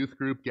in the youth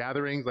group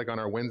gatherings, like on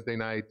our Wednesday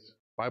night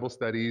Bible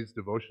studies,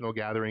 devotional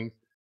gatherings.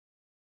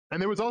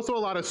 And there was also a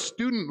lot of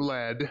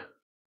student-led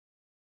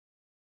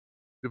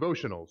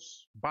devotionals,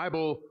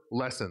 Bible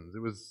lessons. It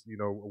was,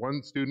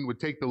 one student would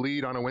take the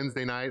lead on a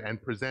Wednesday night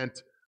and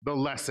present the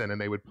lesson, and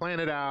they would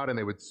plan it out, and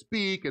they would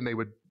speak, and they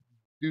would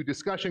do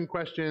discussion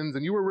questions,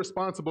 and you were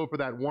responsible for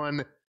that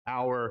 1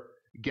 hour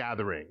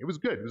gathering. It was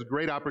good. It was a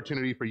great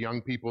opportunity for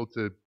young people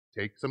to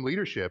take some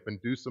leadership and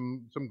do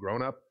some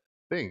grown-up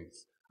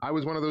things. I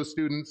was one of those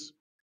students,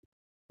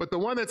 but the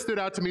one that stood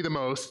out to me the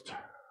most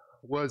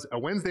was a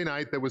Wednesday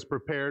night that was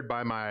prepared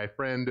by my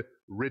friend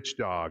Rich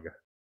Dog.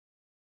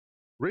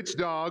 Rich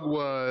Dog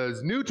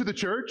was new to the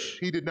church.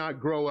 He did not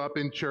grow up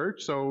in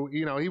church, so,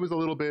 he was a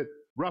little bit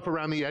rough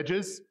around the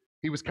edges.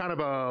 He was kind of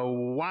a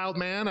wild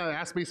man.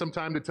 Ask me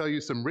sometime to tell you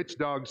some Rich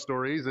Dog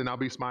stories, and I'll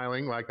be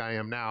smiling like I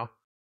am now,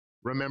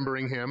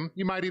 remembering him.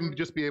 You might even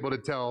just be able to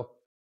tell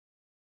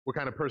what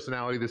kind of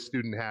personality this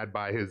student had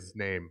by his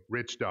name,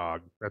 Rich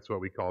Dog. That's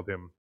what we called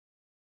him.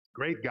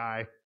 Great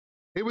guy.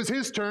 It was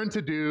his turn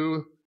to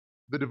do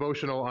the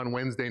devotional on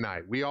Wednesday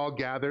night. We all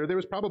gathered. There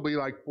was probably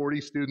like 40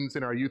 students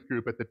in our youth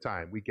group at the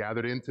time. We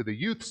gathered into the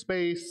youth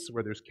space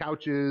where there's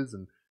couches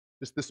and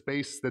just the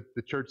space that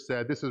the church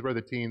said, this is where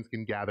the teens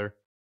can gather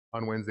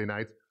on Wednesday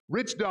nights.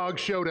 Rich Dog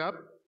showed up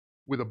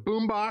with a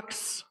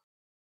boombox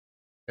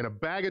and a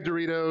bag of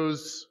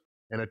Doritos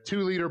and a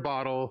 2-liter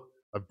bottle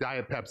of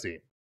Diet Pepsi.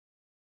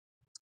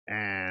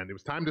 And it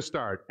was time to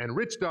start. And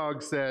Rich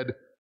Dog said,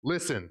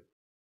 listen,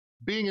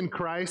 being in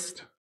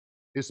Christ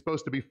is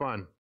supposed to be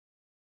fun.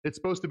 It's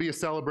supposed to be a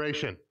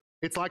celebration.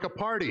 It's like a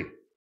party.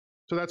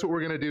 So that's what we're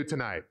going to do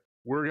tonight.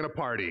 We're going to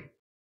party.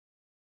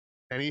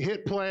 And he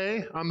hit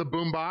play on the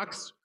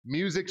boombox.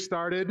 Music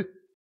started.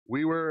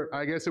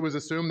 I guess it was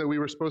assumed that we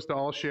were supposed to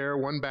all share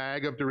 1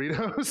 bag of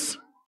Doritos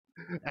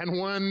and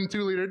 1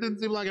 2-liter. It didn't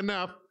seem like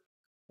enough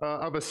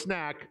of a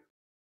snack,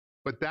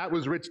 but that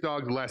was Rich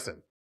Dog's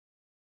lesson.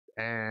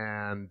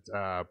 And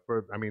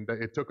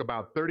it took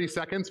about 30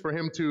 seconds for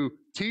him to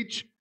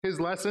teach his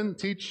lesson,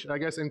 I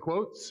guess in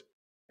quotes.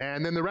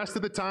 And then the rest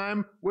of the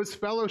time was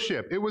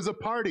fellowship. It was a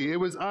party. It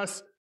was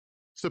us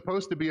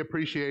supposed to be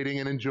appreciating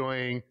and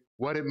enjoying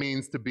what it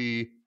means to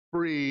be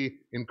free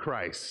in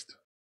Christ,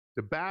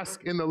 to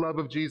bask in the love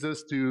of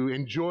Jesus, to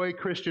enjoy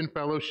Christian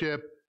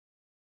fellowship.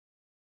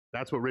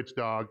 That's what Rich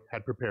Dog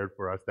had prepared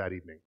for us that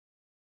evening.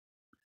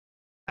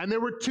 And there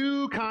were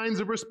two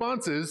kinds of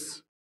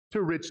responses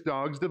to Rich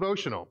Dog's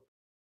devotional.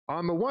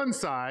 On the one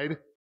side,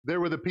 there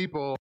were the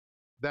people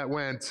that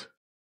went,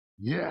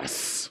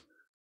 yes,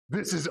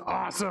 this is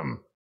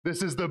awesome.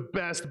 This is the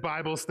best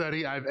Bible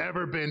study I've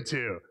ever been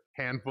to.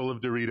 Handful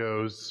of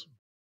Doritos.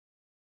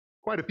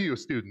 Quite a few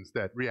students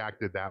that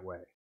reacted that way.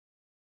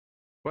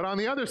 But on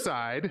the other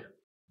side,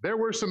 there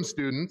were some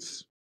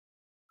students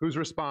whose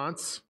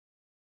response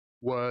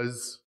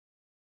was,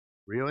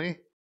 really?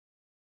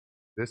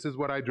 This is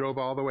what I drove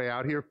all the way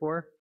out here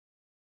for?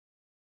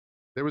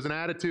 There was an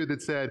attitude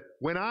that said,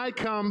 when I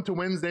come to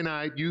Wednesday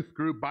night youth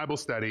group Bible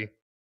study,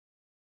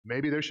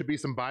 maybe there should be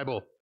some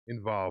Bible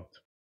involved.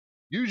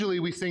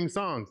 Usually we sing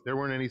songs. There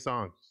weren't any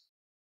songs.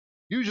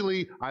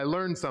 Usually I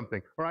learn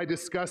something, or I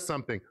discuss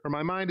something, or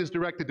my mind is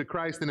directed to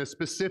Christ in a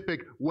specific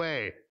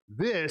way.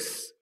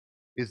 This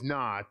is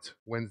not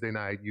Wednesday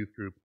night youth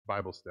group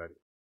Bible study.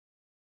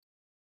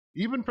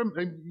 Even from,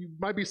 and you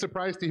might be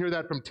surprised to hear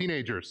that from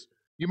teenagers.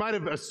 You might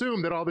have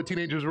assumed that all the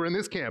teenagers were in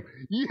this camp.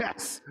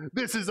 Yes,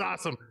 this is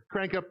awesome.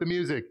 Crank up the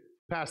music.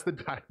 Pass the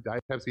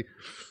Diet Pepsi.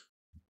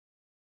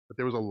 But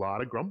there was a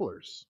lot of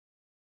grumblers.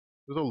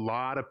 There was a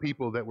lot of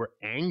people that were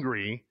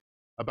angry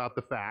about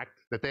the fact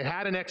that they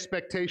had an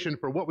expectation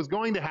for what was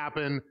going to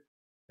happen,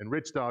 and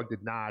Rich Dog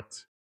did not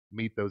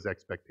meet those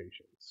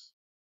expectations.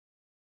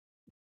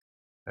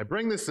 I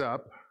bring this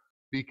up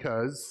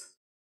because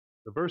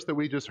the verse that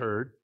we just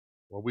heard,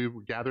 while we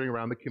were gathering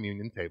around the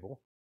communion table,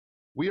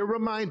 we are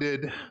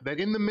reminded that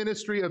in the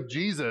ministry of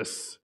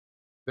Jesus,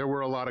 there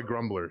were a lot of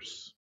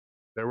grumblers.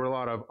 There were a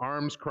lot of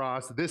arms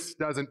crossed, this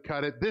doesn't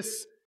cut it,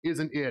 this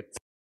isn't it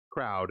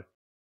crowd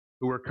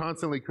who were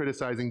constantly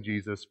criticizing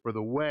Jesus for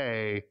the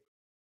way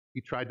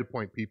he tried to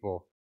point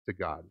people to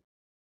God.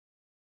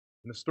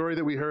 And the story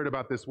that we heard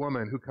about this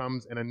woman who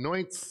comes and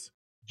anoints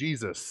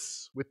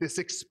Jesus with this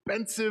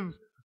expensive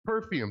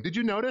perfume. Did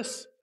you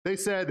notice? They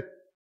said,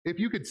 if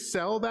you could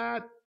sell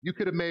that, you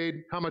could have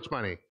made how much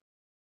money?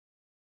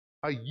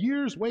 A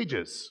year's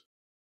wages.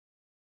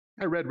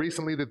 I read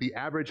recently that the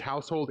average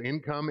household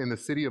income in the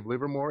city of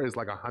Livermore is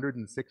like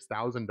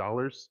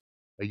 $106,000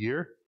 a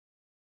year.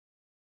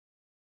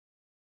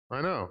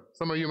 I know.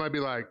 Some of you might be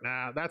like,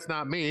 nah, that's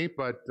not me,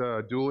 but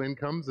dual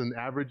incomes and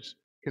average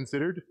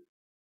considered.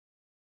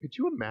 Could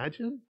you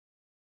imagine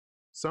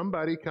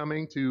somebody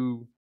coming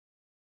to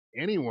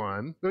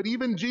anyone, but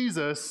even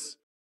Jesus,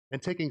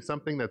 and taking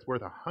something that's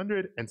worth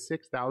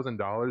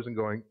 $106,000 and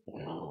going,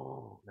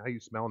 oh, now you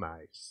smell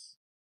nice.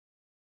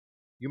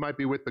 You might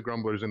be with the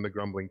grumblers in the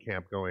grumbling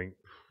camp going,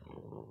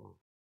 oh,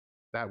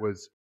 that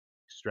was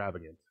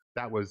extravagant.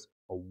 That was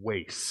a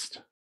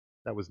waste.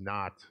 That was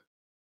not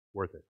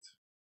worth it.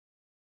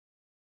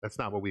 That's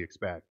not what we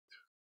expect.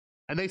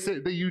 And they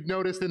said that you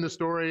noticed in the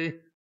story,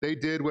 they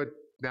did what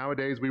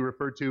nowadays we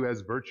refer to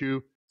as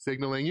virtue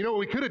signaling. You know what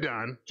we could have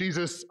done?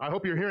 Jesus, I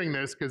hope you're hearing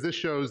this because this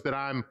shows that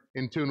I'm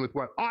in tune with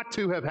what ought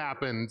to have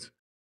happened.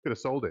 Could have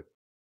sold it.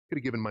 Could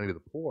have given money to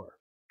the poor.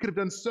 Could have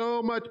done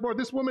so much more.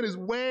 This woman is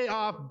way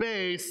off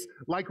base.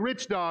 Like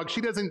Rich Dog, she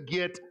doesn't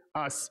get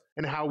us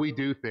and how we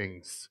do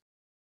things.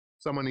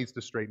 Someone needs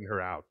to straighten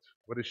her out.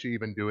 What is she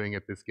even doing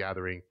at this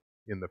gathering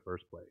in the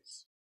first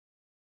place?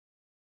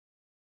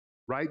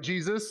 Right,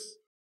 Jesus?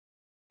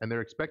 And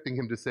they're expecting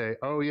him to say,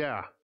 oh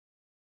yeah.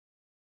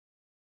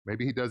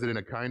 Maybe he does it in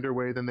a kinder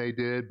way than they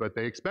did, but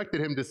they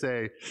expected him to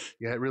say,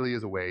 yeah, it really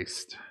is a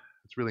waste.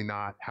 It's really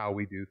not how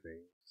we do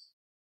things.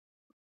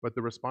 But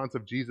the response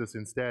of Jesus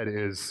instead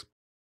is,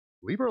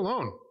 leave her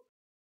alone.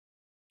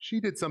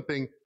 She did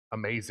something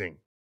amazing.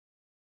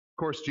 Of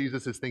course,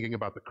 Jesus is thinking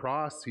about the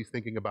cross. He's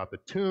thinking about the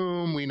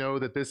tomb. We know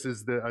that this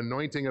is the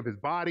anointing of his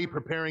body,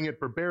 preparing it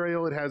for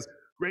burial. It has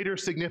greater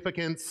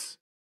significance.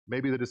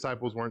 Maybe the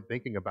disciples weren't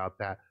thinking about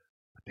that,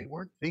 but they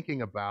weren't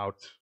thinking about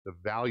the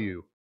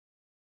value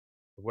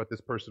of what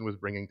this person was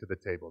bringing to the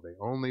table. They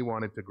only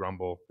wanted to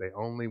grumble. They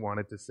only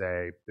wanted to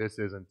say, this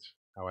isn't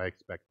how I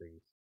expect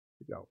things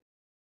to go.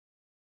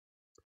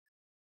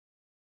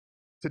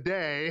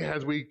 Today,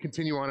 as we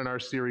continue on in our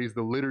series,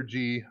 The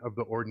Liturgy of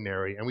the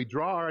Ordinary, and we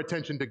draw our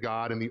attention to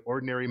God in the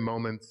ordinary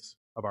moments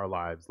of our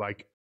lives,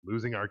 like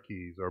losing our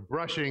keys or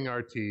brushing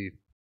our teeth,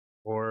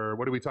 or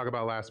what did we talk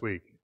about last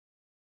week?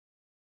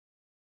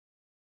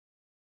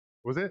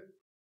 Was it?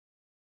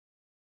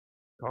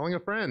 Calling a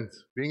friend,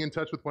 being in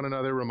touch with one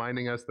another,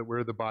 reminding us that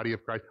we're the body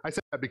of Christ. I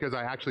said that because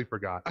I actually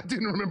forgot. I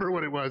didn't remember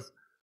what it was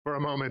for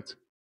a moment.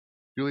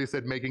 Julia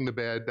said making the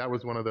bed. That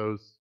was one of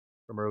those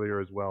from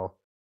earlier as well.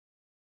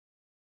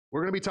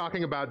 We're going to be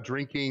talking about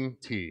drinking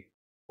tea,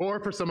 or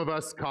for some of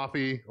us,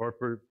 coffee, or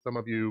for some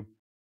of you,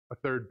 a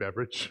third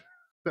beverage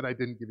that I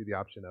didn't give you the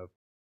option of.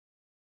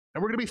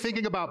 And we're going to be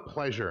thinking about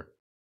pleasure.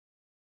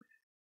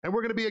 And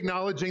we're going to be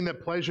acknowledging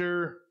that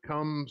pleasure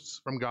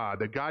comes from God,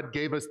 that God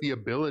gave us the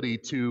ability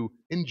to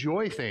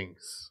enjoy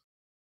things.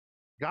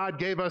 God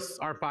gave us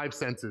our five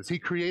senses. He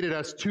created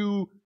us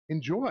to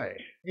enjoy.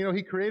 You know,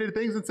 he created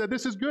things and said,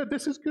 this is good,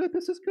 this is good,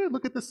 this is good.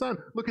 Look at the sun,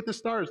 look at the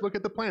stars, look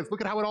at the plants,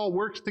 look at how it all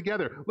works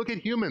together. Look at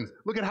humans,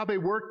 look at how they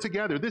work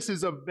together. This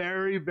is a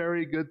very,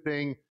 very good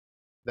thing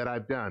that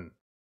I've done.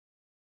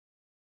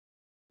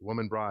 The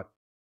woman brought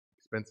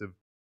expensive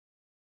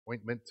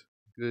ointment,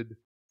 good,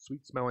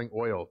 sweet-smelling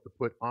oil to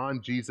put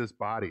on Jesus'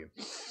 body.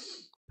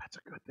 That's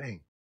a good thing.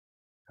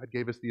 God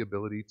gave us the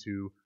ability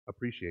to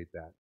appreciate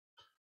that.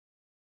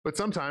 But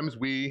sometimes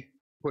we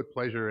put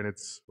pleasure in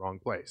its wrong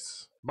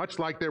place. Much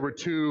like there were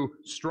two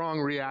strong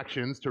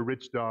reactions to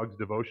Rich Dog's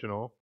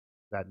devotional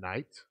that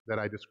night that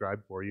I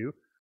described for you,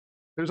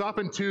 there's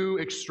often two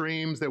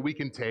extremes that we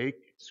can take,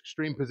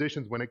 extreme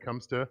positions when it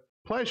comes to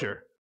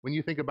pleasure. When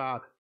you think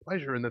about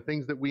pleasure and the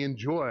things that we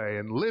enjoy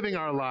and living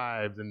our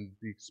lives and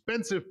the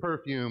expensive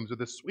perfumes or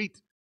the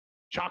sweet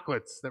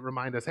chocolates that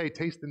remind us, hey,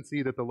 taste and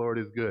see that the Lord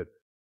is good.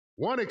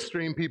 One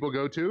extreme people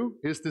go to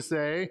is to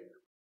say,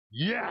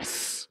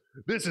 yes,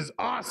 this is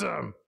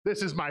awesome.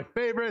 This is my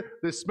favorite.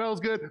 This smells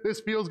good.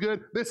 This feels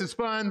good. This is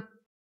fun.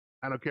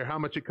 I don't care how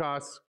much it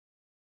costs.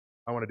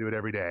 I want to do it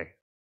every day.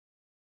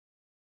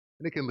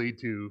 And it can lead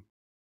to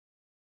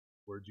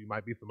words you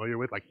might be familiar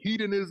with, like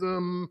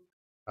hedonism,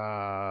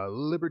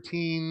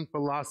 libertine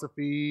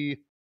philosophy,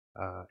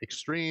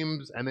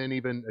 extremes, and then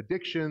even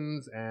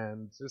addictions,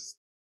 and just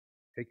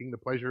taking the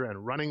pleasure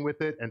and running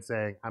with it and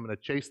saying, I'm going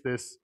to chase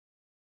this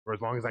for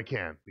as long as I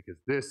can, because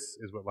this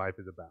is what life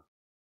is about.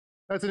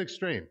 That's an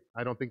extreme.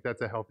 I don't think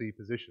that's a healthy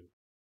position.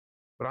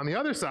 But on the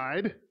other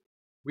side,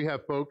 we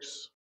have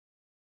folks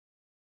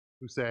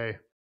who say,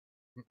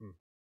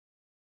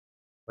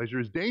 pleasure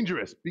is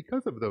dangerous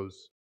because of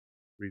those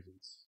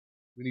reasons.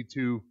 We need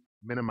to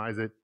minimize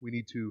it. We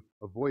need to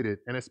avoid it.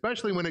 And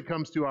especially when it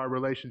comes to our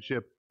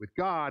relationship with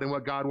God and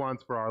what God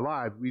wants for our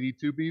lives, we need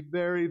to be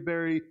very,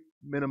 very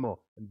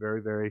minimal and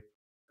very, very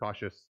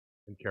cautious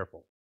and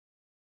careful.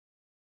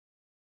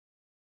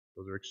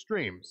 Those are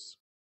extremes.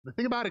 The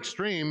thing about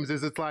extremes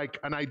is it's like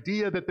an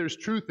idea that there's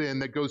truth in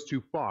that goes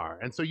too far.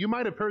 And so you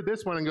might have heard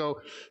this one and go,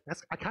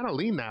 I kind of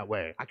lean that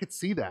way. I could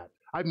see that.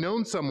 I've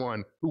known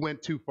someone who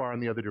went too far in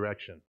the other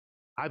direction.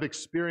 I've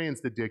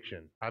experienced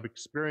addiction. I've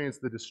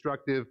experienced the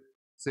destructive,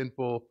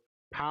 sinful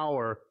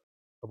power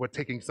of what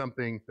taking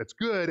something that's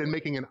good and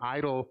making an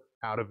idol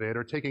out of it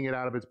or taking it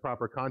out of its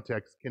proper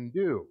context can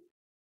do.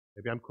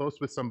 Maybe I'm close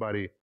with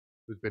somebody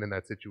who's been in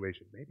that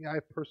situation. Maybe I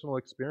have personal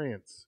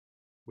experience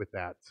with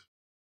that.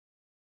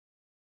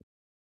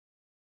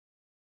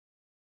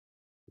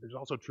 There's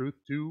also truth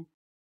to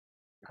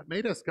God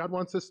made us. God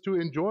wants us to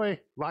enjoy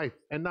life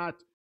and not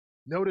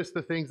notice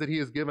the things that he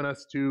has given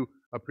us to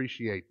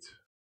appreciate.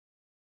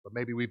 But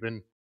maybe we've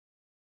been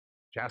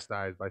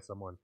chastised by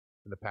someone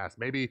in the past.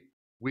 Maybe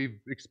we've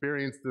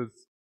experienced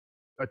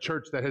a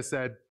church that has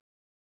said,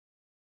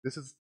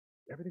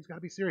 everything's got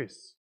to be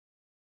serious.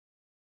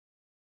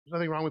 There's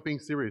nothing wrong with being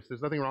serious.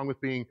 There's nothing wrong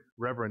with being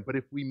reverent. But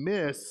if we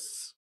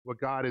miss what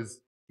God has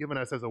given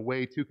us as a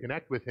way to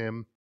connect with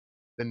him,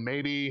 then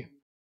maybe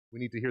we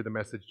need to hear the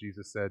message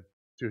Jesus said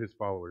to his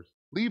followers.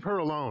 Leave her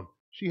alone.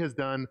 She has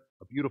done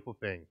a beautiful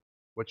thing.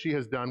 What she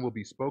has done will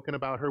be spoken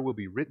about her, will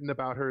be written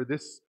about her.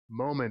 This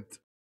moment,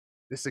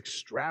 this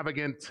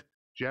extravagant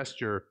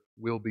gesture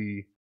will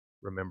be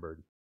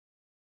remembered.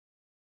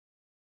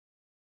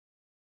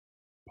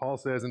 Paul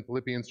says in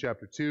Philippians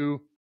chapter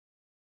 2,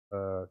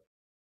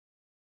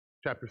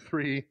 chapter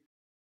 3,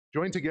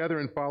 join together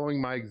in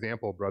following my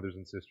example, brothers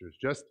and sisters.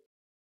 Just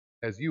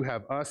as you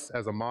have us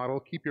as a model,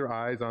 keep your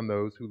eyes on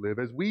those who live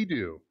as we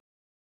do.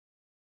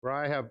 For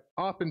I have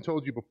often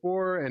told you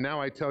before, and now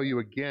I tell you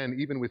again,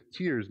 even with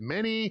tears,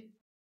 many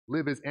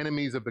live as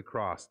enemies of the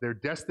cross. Their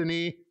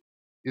destiny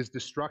is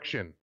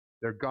destruction.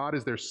 Their God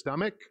is their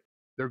stomach.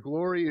 Their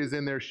glory is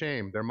in their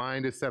shame. Their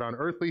mind is set on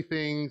earthly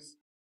things,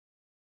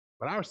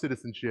 but our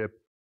citizenship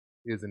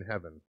is in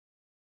heaven.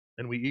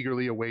 And we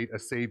eagerly await a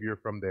Savior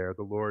from there,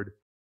 the Lord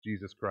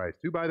Jesus Christ,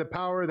 who by the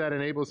power that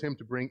enables him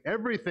to bring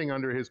everything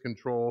under his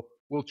control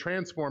will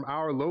transform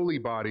our lowly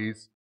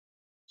bodies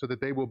so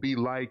that they will be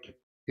like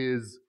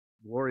his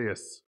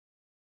glorious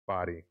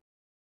body.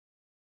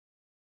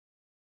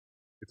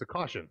 It's a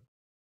caution.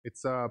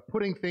 It's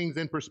putting things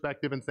in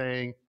perspective and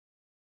saying,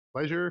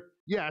 pleasure,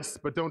 yes,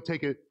 but don't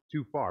take it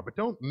too far. But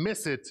don't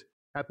miss it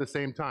at the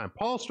same time.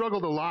 Paul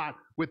struggled a lot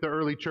with the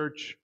early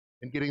church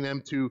and getting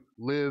them to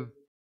live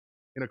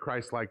in a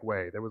Christ-like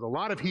way. There was a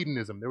lot of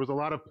hedonism. There was a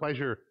lot of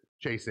pleasure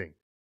chasing.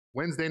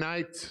 Wednesday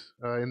night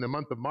in the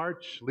month of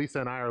March, Lisa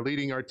and I are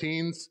leading our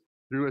teens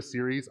through a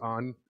series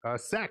on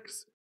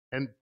sex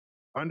and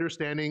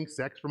understanding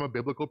sex from a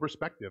biblical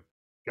perspective.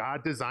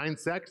 God designed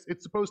sex.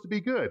 It's supposed to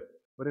be good,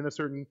 but in a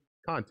certain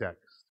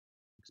context.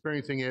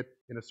 Experiencing it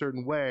in a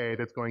certain way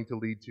that's going to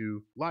lead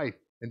to life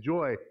and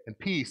joy and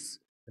peace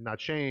and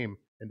not shame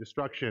and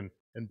destruction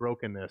and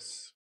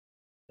brokenness.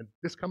 And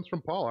this comes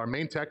from Paul. Our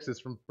main text is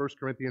from 1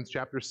 Corinthians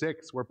chapter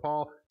 6, where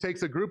Paul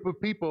takes a group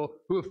of people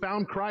who have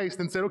found Christ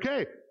and said,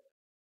 okay,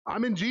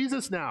 I'm in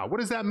Jesus now. What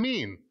does that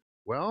mean?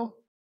 Well,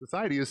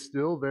 society is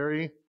still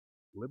very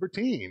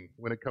libertine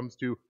when it comes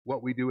to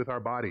what we do with our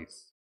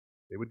bodies.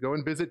 They would go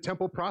and visit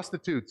temple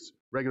prostitutes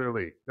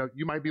regularly. Now,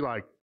 you might be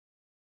like,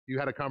 you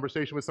had a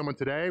conversation with someone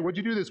today. What'd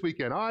you do this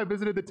weekend? Oh, I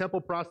visited the temple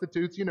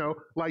prostitutes,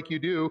 like you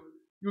do.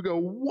 You would go,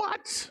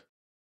 what?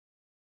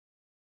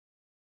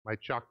 Might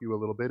shock you a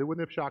little bit. It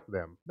wouldn't have shocked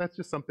them. That's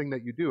just something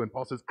that you do. And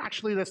Paul says,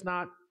 actually, that's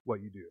not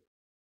what you do.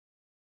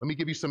 Let me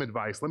give you some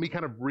advice. Let me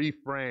kind of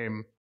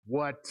reframe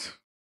what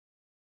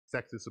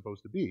sex is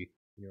supposed to be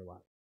in your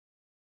life.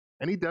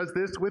 And he does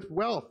this with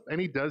wealth, and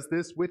he does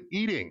this with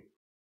eating.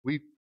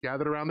 We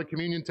gathered around the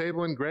communion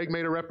table, and Greg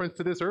made a reference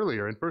to this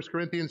earlier in 1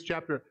 Corinthians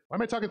chapter. Why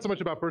am I talking so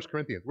much about 1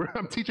 Corinthians?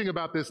 I'm teaching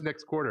about this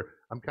next quarter.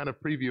 I'm kind of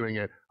previewing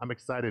it. I'm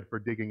excited for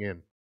digging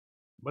in.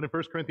 But in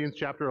 1 Corinthians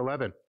chapter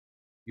 11,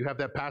 you have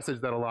that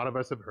passage that a lot of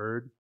us have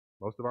heard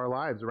most of our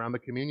lives around the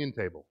communion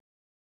table.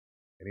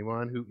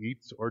 Anyone who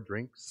eats or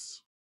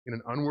drinks in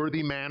an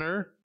unworthy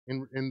manner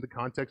in the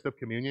context of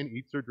communion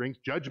eats or drinks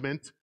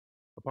judgment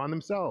upon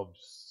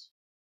themselves.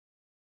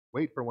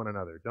 Wait for one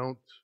another. Don't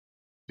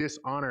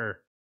dishonor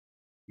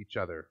each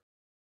other.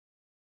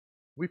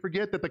 We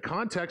forget that the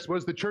context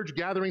was the church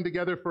gathering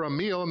together for a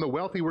meal, and the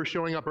wealthy were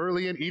showing up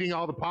early and eating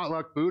all the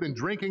potluck food and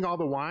drinking all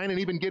the wine and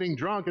even getting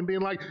drunk and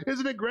being like,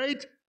 isn't it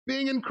great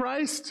being in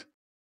Christ?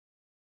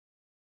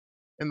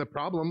 And the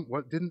problem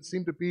didn't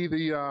seem to be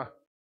the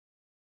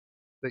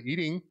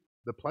eating,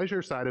 the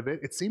pleasure side of it.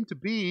 It seemed to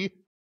be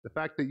the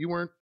fact that you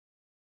weren't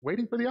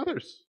waiting for the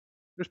others.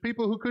 There's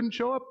people who couldn't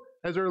show up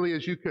as early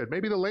as you could.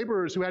 Maybe the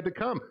laborers who had to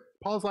come.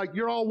 Paul's like,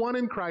 you're all one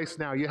in Christ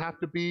now. You have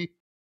to be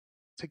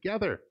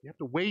together. You have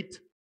to wait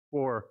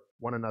for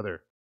one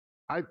another.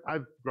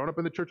 I've grown up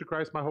in the Church of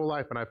Christ my whole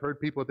life, and I've heard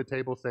people at the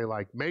table say,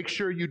 like, make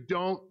sure you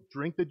don't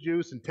drink the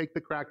juice and take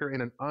the cracker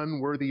in an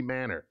unworthy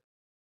manner.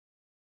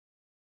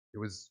 It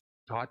was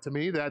taught to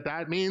me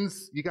that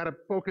means you got to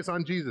focus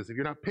on Jesus. If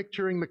you're not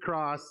picturing the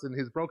cross and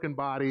his broken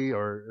body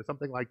or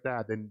something like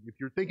that, then if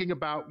you're thinking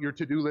about your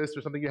to-do list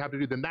or something you have to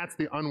do, then that's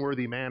the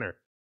unworthy manner.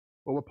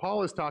 But what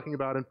Paul is talking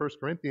about in 1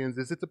 Corinthians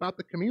is it's about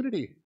the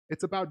community.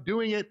 It's about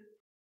doing it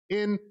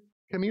in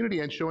community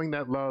and showing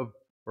that love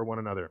for one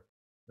another.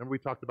 Remember we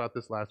talked about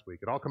this last week.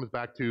 It all comes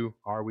back to,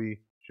 are we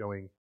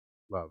showing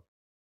love?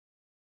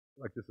 I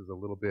feel like this is a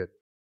little bit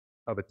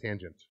of a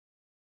tangent.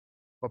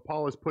 But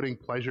Paul is putting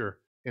pleasure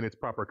in its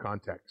proper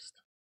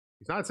context.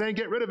 He's not saying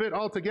get rid of it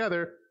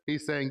altogether.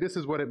 He's saying this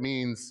is what it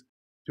means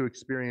to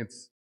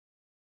experience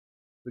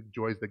the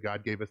joys that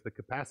God gave us the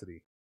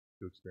capacity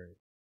to experience.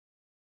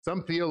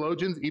 Some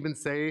theologians even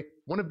say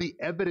one of the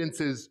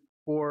evidences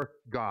for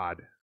God,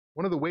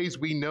 one of the ways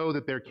we know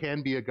that there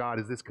can be a God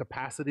is this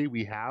capacity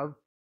we have.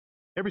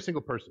 Every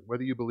single person,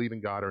 whether you believe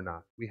in God or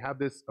not, we have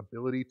this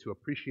ability to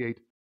appreciate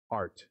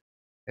art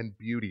and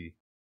beauty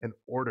and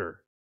order.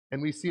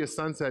 And we see a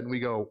sunset and we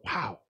go,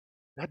 wow,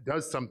 that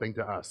does something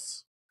to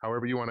us.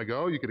 However you want to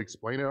go, you could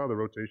explain it, the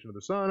rotation of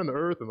the sun and the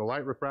earth and the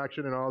light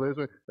refraction and all this.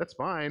 That's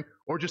fine.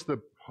 Or just I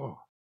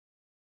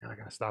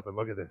got to stop and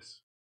look at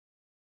this.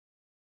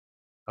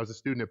 I was a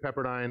student at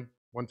Pepperdine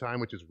one time,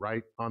 which is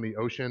right on the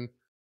ocean.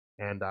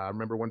 And I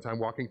remember one time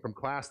walking from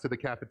class to the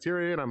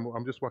cafeteria, and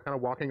I'm just kind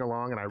of walking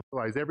along, and I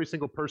realized every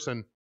single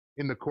person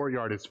in the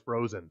courtyard is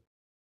frozen.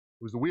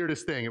 It was the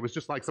weirdest thing. It was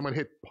just like someone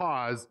hit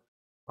pause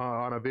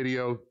on a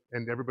video,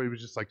 and everybody was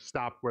just like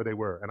stopped where they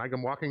were. And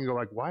I'm walking and go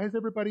like, why is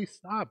everybody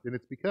stopped? And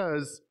it's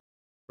because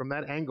from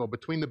that angle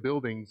between the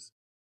buildings,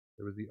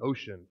 there was the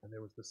ocean, and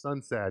there was the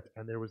sunset,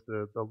 and there was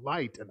the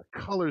light and the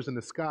colors in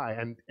the sky.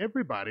 And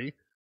everybody,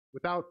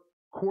 without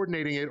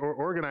coordinating it or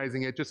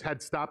organizing it, just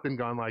had stopped and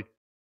gone like,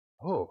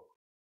 oh.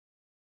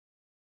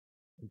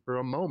 And for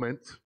a moment,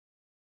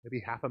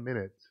 maybe half a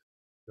minute,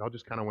 they all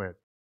just kind of went,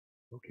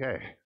 okay,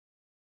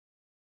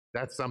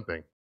 that's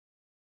something.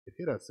 It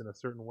hit us in a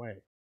certain way.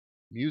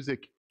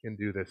 Music can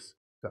do this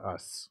to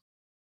us.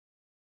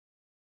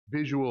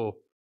 Visual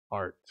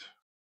art,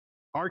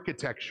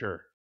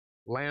 architecture,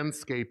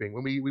 landscaping.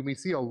 When we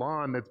see a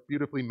lawn that's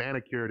beautifully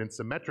manicured and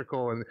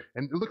symmetrical, and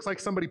it looks like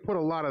somebody put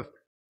a lot of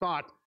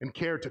thought and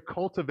care to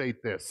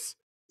cultivate this,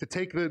 to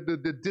take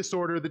the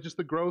disorder, just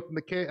the growth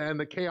and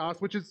the chaos,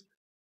 which is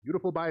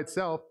beautiful by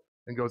itself,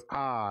 and goes,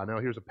 no,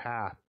 here's a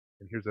path,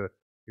 and here's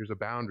a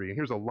boundary, and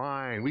here's a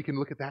line. We can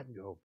look at that and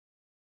go.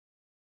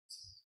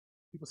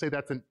 People say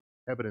that's an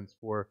evidence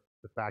for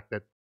the fact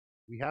that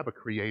we have a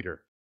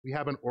creator, we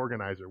have an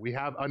organizer, we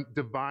have a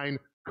divine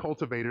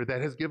cultivator that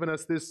has given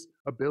us this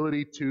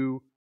ability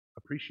to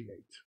appreciate,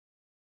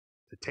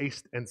 to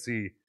taste and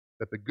see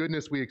that the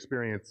goodness we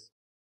experience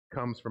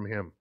comes from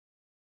him.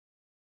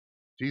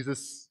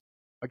 Jesus,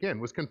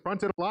 again, was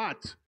confronted a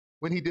lot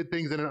when he did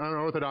things in an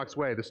unorthodox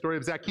way. The story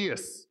of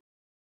Zacchaeus.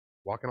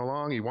 Walking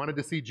along, he wanted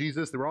to see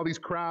Jesus. There were all these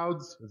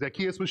crowds.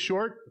 Zacchaeus was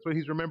short. That's what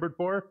he's remembered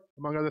for,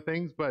 among other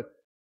things. But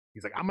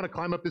he's like, I'm going to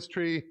climb up this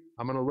tree.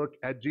 I'm going to look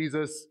at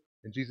Jesus.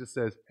 And Jesus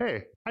says,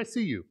 hey, I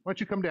see you. Why don't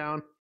you come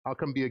down? I'll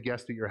come be a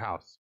guest at your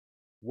house.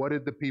 What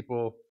did the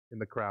people in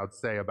the crowd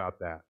say about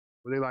that?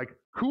 Were they like,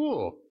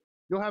 cool,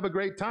 you'll have a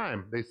great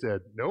time? They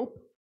said, nope.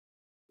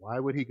 Why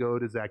would he go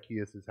to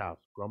Zacchaeus' house?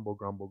 Grumble,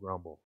 grumble,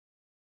 grumble.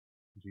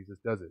 And Jesus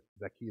does it.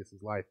 Zacchaeus'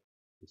 life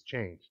is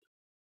changed.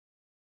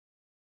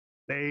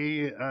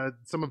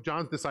 Some of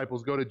John's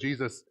disciples go to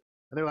Jesus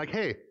and they're like,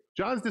 hey,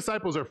 John's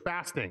disciples are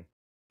fasting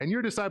and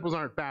your disciples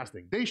aren't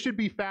fasting. They should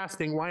be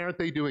fasting. Why aren't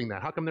they doing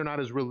that? How come they're not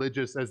as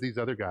religious as these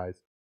other guys?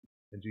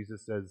 And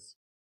Jesus says,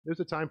 there's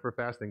a time for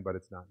fasting, but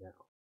it's not now.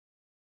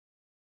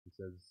 He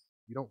says,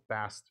 you don't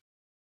fast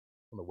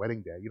on the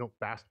wedding day. You don't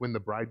fast when the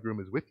bridegroom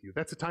is with you.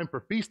 That's a time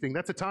for feasting.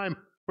 That's a time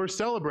for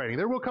celebrating.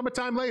 There will come a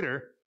time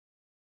later,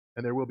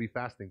 and there will be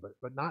fasting,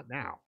 but not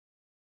now.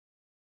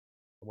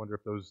 I wonder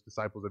if those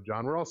disciples of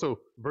John were also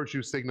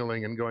virtue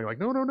signaling and going like,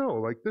 no,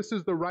 like this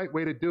is the right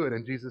way to do it.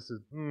 And Jesus says,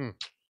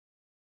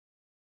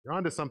 you're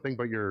onto something,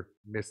 but you're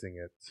missing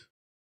it.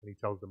 And he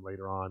tells them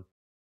later on,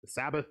 the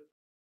Sabbath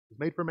is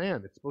made for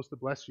man. It's supposed to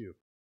bless you.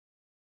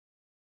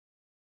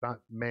 It's not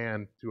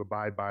man to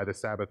abide by the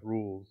Sabbath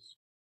rules,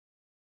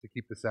 to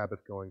keep the Sabbath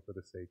going for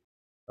the sake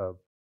of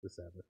the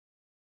Sabbath.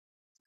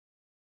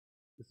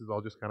 This is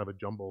all just kind of a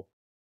jumble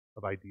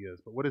of ideas.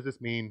 But what does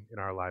this mean in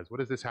our lives? What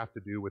does this have to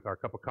do with our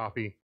cup of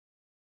coffee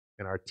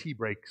and our tea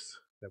breaks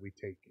that we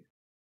take?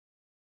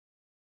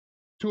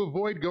 To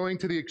avoid going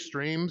to the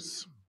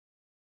extremes,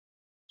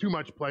 too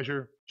much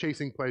pleasure,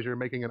 chasing pleasure,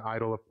 making an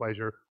idol of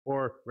pleasure,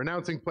 or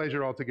renouncing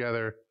pleasure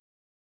altogether,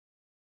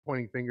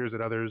 pointing fingers at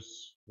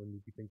others when you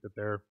think that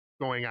they're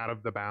going out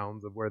of the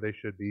bounds of where they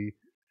should be.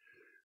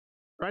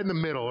 Right in the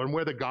middle, and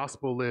where the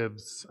gospel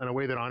lives in a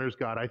way that honors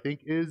God, I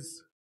think,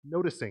 is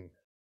noticing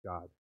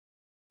God.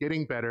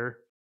 Getting better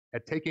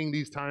at taking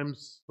these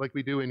times like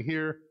we do in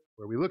here,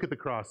 where we look at the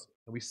cross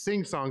and we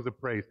sing songs of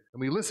praise and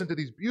we listen to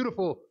these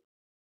beautiful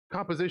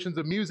compositions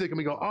of music and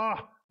we go,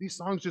 these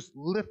songs just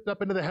lift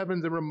up into the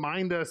heavens and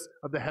remind us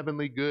of the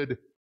heavenly good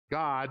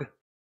God.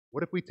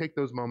 What if we take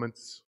those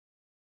moments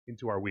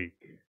into our week?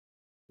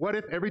 What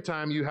if every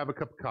time you have a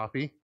cup of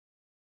coffee,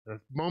 a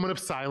moment of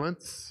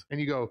silence,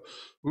 and you go,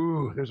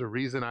 ooh, there's a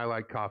reason I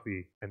like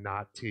coffee and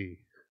not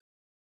tea.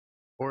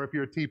 Or if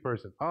you're a tea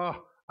person,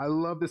 I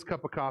love this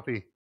cup of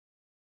coffee.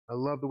 I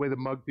love the way the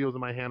mug feels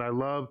in my hand. I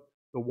love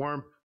the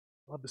warmth.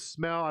 I love the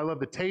smell. I love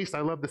the taste.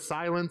 I love the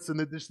silence. And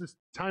there's this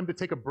time to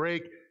take a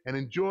break and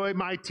enjoy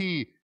my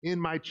tea in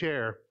my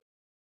chair.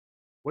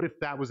 What if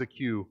that was a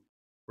cue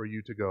for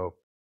you to go,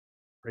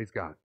 praise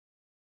God.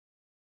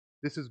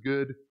 This is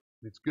good.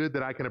 It's good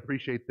that I can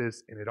appreciate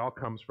this, and it all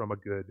comes from a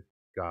good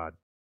God.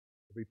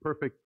 Every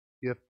perfect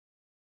gift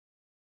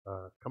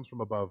comes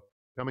from above,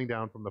 coming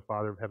down from the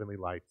Father of heavenly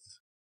lights,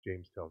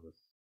 James tells us.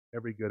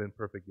 Every good and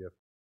perfect gift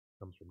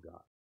comes from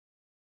God.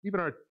 Even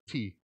our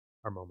tea,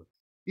 our moments.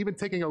 Even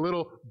taking a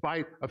little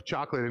bite of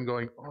chocolate and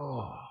going,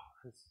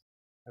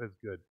 that is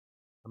good.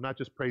 I'm not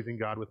just praising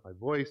God with my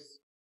voice,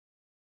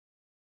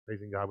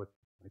 praising God with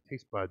my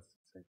taste buds,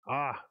 saying,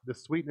 the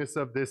sweetness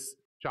of this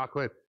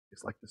chocolate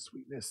is like the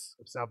sweetness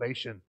of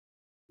salvation,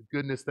 the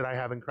goodness that I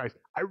have in Christ.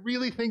 I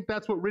really think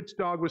that's what Rich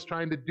Dog was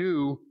trying to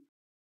do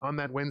on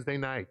that Wednesday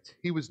night.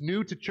 He was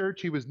new to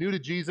church. He was new to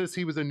Jesus.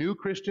 He was a new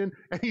Christian.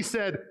 And he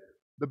said,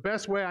 the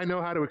best way I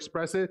know how to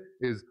express it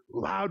is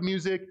loud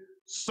music,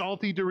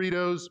 salty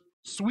Doritos,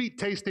 sweet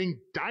tasting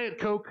Diet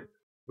Coke.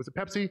 Was it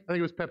Pepsi? I think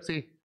it was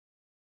Pepsi.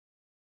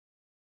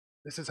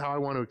 This is how I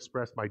want to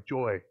express my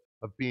joy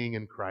of being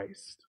in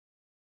Christ.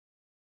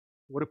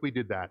 What if we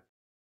did that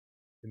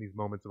in these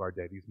moments of our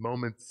day, these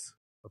moments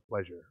of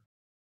pleasure?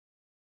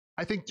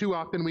 I think too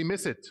often we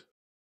miss it.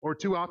 Or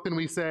too often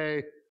we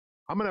say,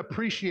 I'm going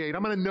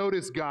to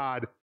notice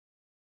God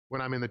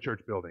when I'm in the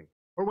church building,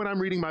 or when I'm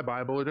reading my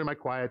Bible, or during my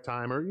quiet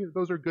time, or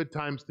those are good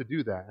times to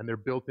do that, and they're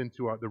built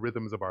into the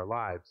rhythms of our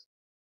lives.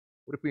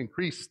 What if we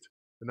increased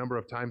the number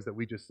of times that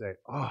we just say,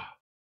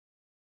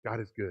 God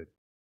is good,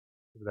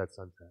 because of that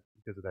sunset,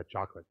 because of that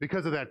chocolate,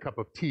 because of that cup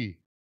of tea?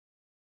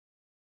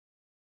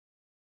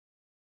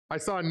 I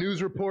saw a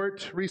news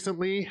report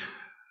recently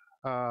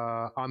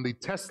on the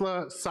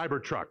Tesla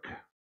Cybertruck.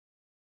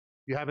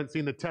 If you haven't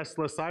seen the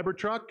Tesla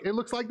Cybertruck, it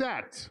looks like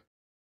that.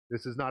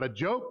 This is not a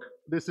joke.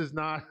 This is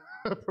not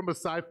from a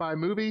sci-fi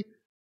movie.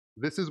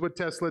 This is what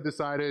Tesla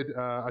decided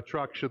a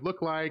truck should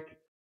look like.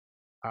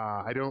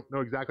 I don't know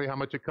exactly how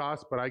much it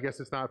costs, but I guess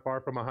it's not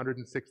far from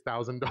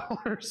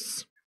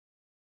 $106,000.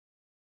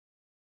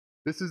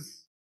 This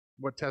is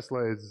what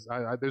Tesla is.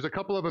 There's a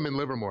couple of them in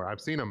Livermore.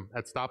 I've seen them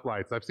at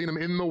stoplights. I've seen them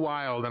in the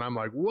wild, and I'm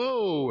like,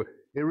 whoa,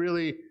 it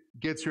really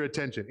gets your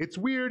attention. It's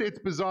weird. It's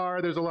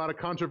bizarre. There's a lot of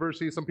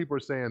controversy. Some people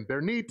are saying they're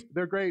neat,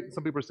 they're great.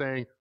 Some people are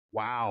saying,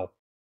 wow,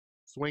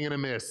 swing and a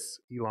miss,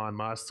 Elon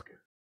Musk.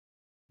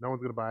 No one's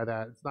going to buy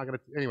that. It's not going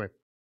to. Anyway,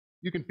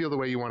 you can feel the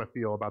way you want to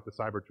feel about the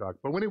Cybertruck.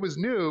 But when it was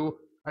new,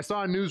 I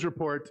saw a news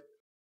report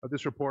of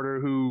this reporter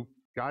who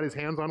got his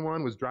hands on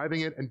one, was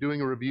driving it and doing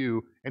a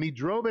review, and he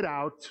drove it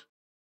out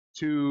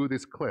to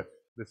this cliff,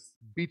 this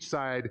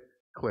beachside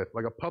cliff,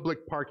 like a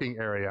public parking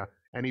area,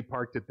 and he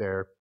parked it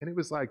there. And it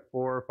was like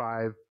 4 or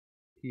 5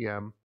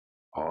 p.m.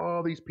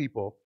 All these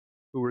people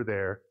who were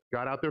there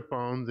got out their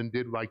phones and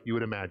did like you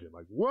would imagine,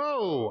 like,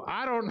 whoa,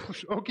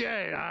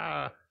 okay,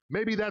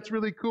 maybe that's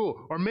really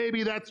cool, or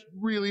maybe that's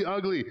really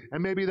ugly,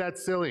 and maybe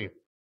that's silly.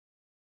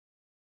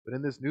 But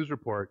in this news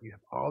report, you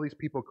have all these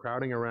people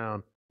crowding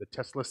around the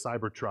Tesla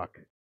Cybertruck,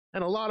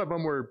 and a lot of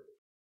them were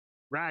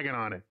ragging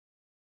on it,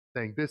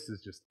 saying, this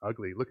is just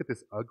ugly. Look at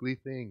this ugly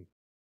thing.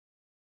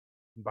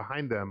 And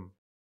behind them,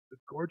 the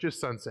gorgeous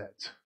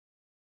sunset.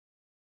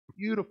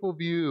 Beautiful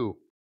view,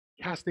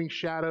 casting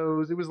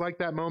shadows. It was like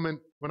that moment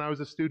when I was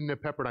a student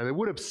at Pepperdine. They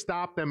would have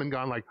stopped them and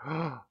gone like,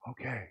 oh,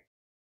 okay,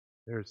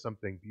 there's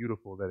something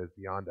beautiful that is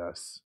beyond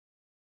us.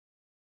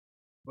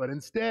 But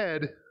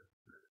instead,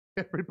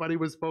 everybody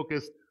was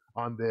focused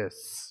on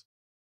this.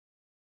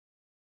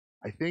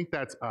 I think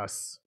that's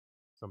us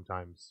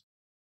sometimes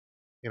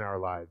in our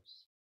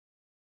lives.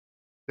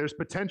 There's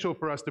potential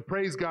for us to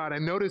praise God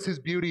and notice His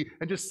beauty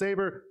and just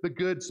savor the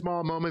good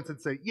small moments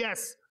and say,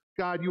 yes,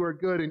 God, you are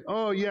good. And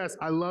oh, yes,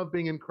 I love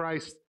being in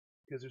Christ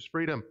because there's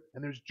freedom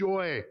and there's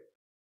joy.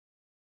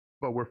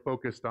 But we're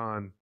focused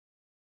on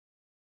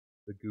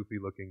the goofy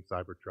looking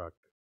Cybertruck.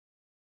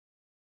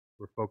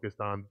 We're focused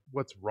on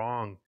what's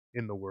wrong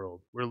in the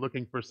world. We're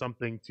looking for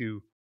something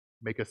to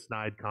make a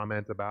snide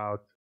comment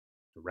about,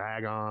 to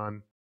rag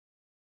on,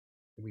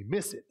 and we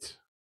miss it.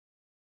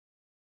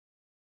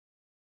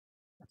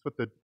 That's what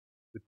the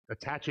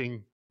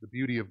attaching the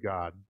beauty of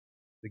God,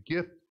 the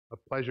gift of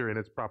pleasure in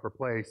its proper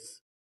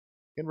place,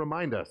 can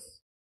remind us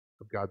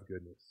of God's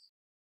goodness.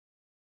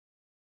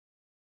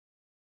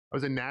 I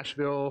was in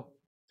Nashville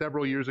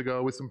several years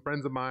ago with some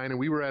friends of mine, and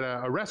we were at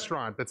a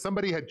restaurant that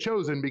somebody had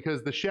chosen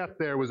because the chef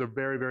there was a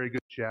very, very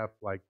good chef.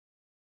 Like,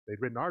 they'd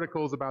written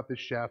articles about this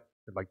chef,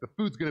 and like, the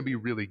food's going to be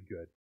really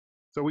good.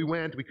 So we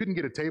went. We couldn't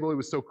get a table. It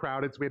was so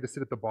crowded, so we had to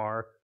sit at the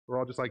bar. We're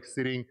all just like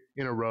sitting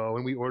in a row,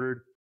 and we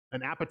ordered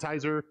an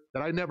appetizer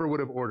that I never would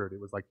have ordered. It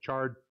was like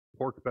charred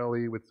pork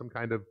belly with some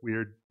kind of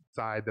weird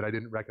side that I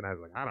didn't recognize.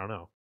 Like, I don't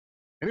know.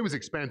 And it was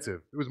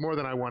expensive. It was more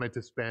than I wanted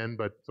to spend,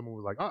 but someone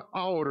was like, oh,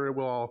 I'll order it.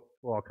 We'll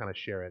all kind of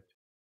share it.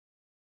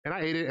 And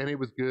I ate it, and it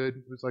was good.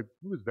 It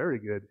was very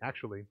good,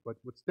 actually. But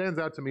what stands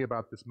out to me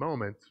about this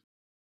moment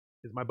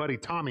is my buddy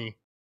Tommy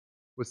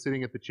was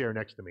sitting at the chair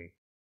next to me.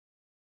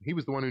 He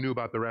was the one who knew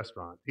about the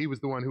restaurant. He was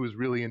the one who was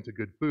really into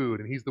good food,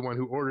 and he's the one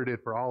who ordered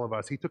it for all of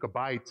us. He took a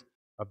bite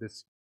of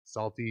this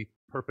salty,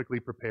 perfectly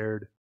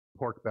prepared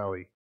pork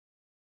belly.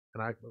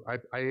 And I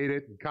ate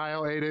it, and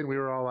Kyle ate it, and we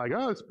were all like,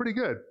 oh, it's pretty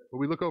good. But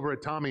we look over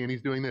at Tommy, and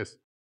he's doing this.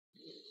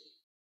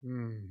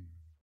 And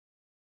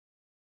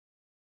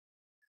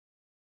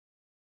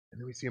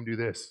then we see him do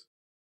this.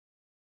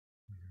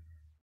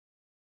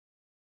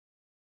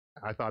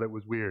 I thought it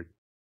was weird.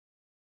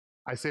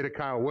 I say to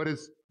Kyle, what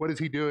is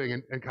he doing?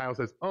 And Kyle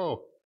says,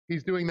 oh,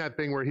 he's doing that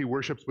thing where he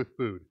worships with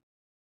food.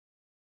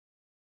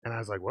 And I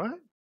was like, what?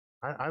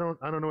 I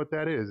don't know what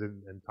that is.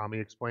 And Tommy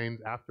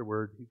explains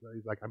afterward,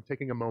 he's like, I'm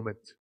taking a moment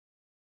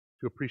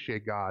to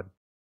appreciate God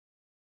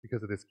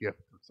because of this gift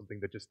of something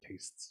that just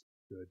tastes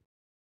good.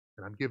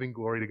 And I'm giving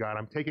glory to God.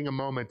 I'm taking a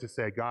moment to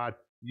say, God,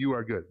 you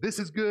are good. This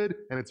is good,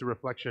 and it's a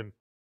reflection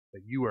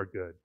that you are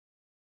good.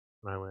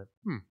 And I went,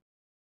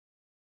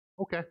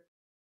 okay.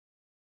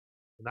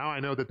 Now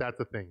I know that that's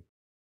a thing.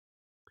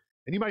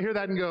 And you might hear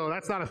that and go,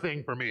 that's not a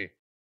thing for me.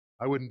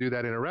 I wouldn't do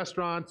that in a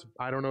restaurant.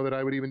 I don't know that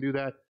I would even do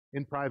that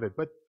in private.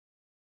 But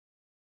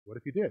what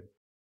if you did?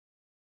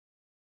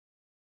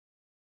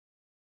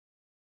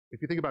 If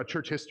you think about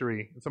church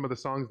history, some of the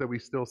songs that we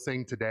still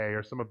sing today,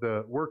 or some of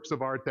the works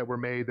of art that were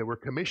made that were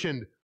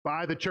commissioned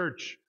by the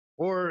church,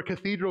 or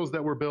cathedrals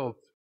that were built,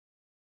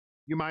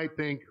 you might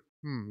think,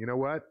 you know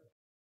what?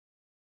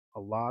 A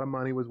lot of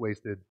money was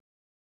wasted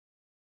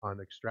on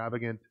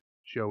extravagant,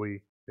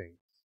 showy things.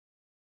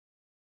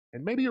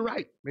 And maybe you're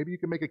right. Maybe you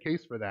can make a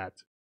case for that.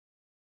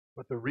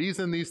 But the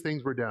reason these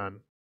things were done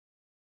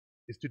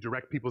is to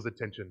direct people's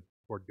attention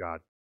toward God.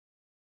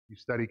 You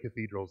study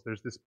cathedrals.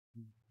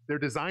 They're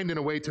designed in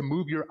a way to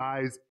move your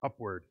eyes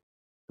upward,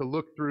 to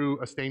look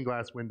through a stained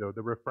glass window,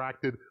 the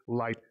refracted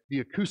light, the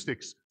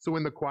acoustics. So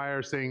when the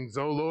choir sings,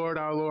 O Lord,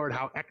 our Lord,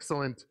 how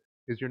excellent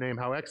is your name,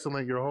 how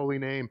excellent your holy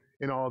name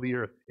in all the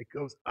earth, it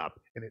goes up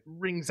and it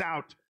rings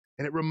out,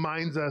 and it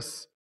reminds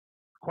us,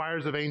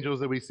 choirs of angels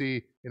that we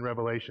see in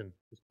Revelation,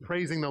 just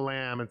praising the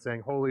Lamb and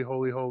saying, holy,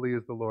 holy, holy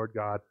is the Lord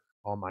God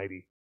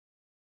Almighty.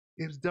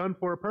 It's done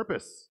for a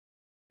purpose.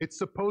 It's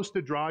supposed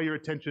to draw your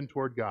attention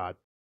toward God.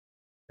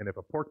 And if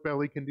a pork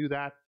belly can do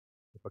that,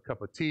 if a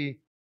cup of tea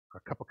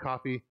or a cup of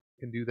coffee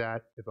can do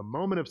that, if a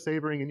moment of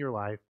savoring in your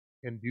life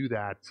can do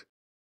that,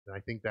 then I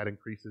think that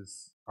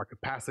increases our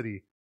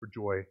capacity for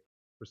joy,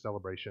 for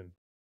celebration,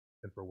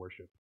 and for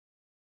worship.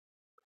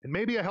 And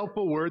maybe a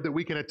helpful word that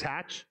we can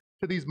attach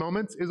to these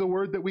moments is a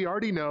word that we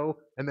already know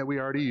and that we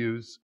already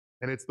use,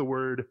 and it's the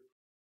word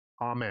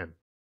amen.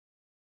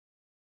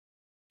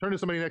 Turn to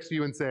somebody next to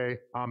you and say,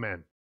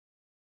 amen.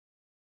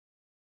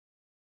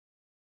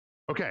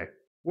 Okay,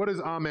 what does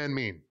amen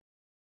mean?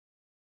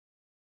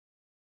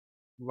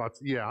 Lots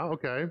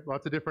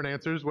of different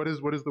answers. What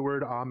does the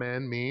word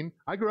amen mean?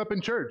 I grew up in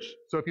church,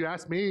 so if you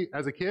ask me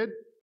as a kid,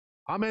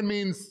 amen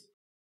means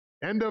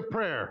end of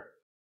prayer,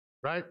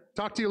 right?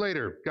 Talk to you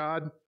later,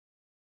 God.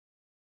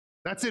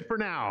 That's it for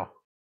now.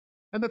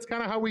 And that's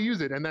kind of how we use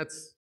it, and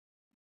that's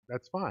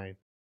fine.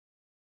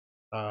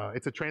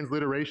 It's a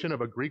transliteration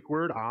of a Greek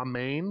word,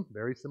 amen,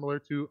 very similar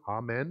to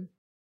amen.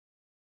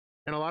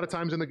 And a lot of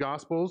times in the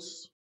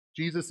Gospels,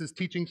 Jesus'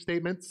 teaching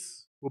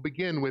statements will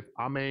begin with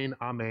Amen,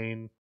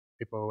 Amen,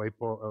 Epo,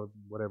 Epo,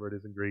 whatever it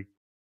is in Greek.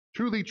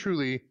 Truly,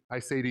 truly, I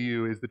say to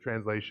you is the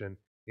translation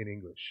in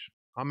English.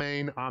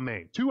 Amen,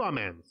 Amen. Two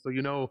amens. So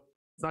you know,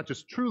 it's not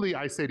just truly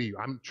I say to you.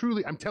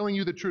 I'm telling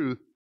you the truth.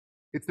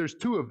 There's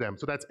two of them,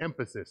 so that's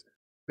emphasis.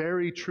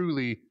 Very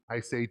truly I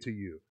say to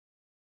you.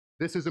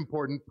 This is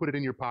important. Put it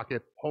in your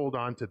pocket. Hold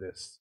on to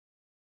this.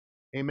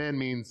 Amen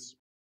means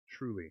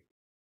truly.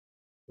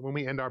 When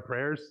we end our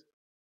prayers,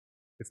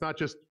 it's not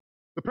just,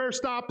 the prayer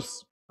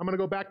stops. I'm going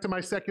to go back to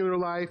my secular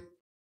life.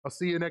 I'll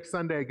see you next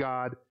Sunday,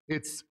 God.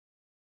 It's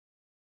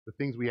the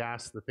things we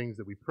asked, the things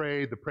that we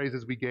prayed, the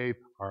praises we gave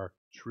are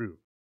true.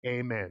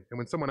 Amen. And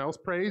when someone else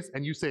prays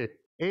and you say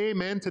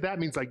amen to that,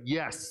 means like,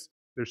 yes,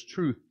 there's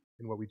truth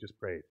in what we just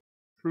prayed.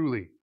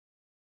 Truly.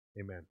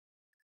 Amen.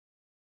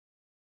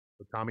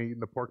 So Tommy eating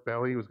the pork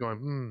belly was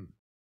going,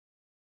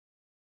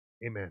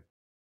 amen.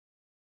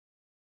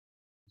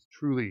 It's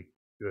truly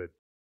good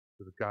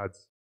because of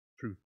God's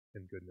truth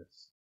and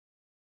goodness.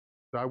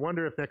 So I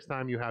wonder if next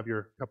time you have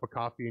your cup of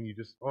coffee and you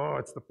just,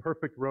 it's the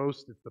perfect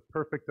roast, it's the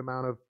perfect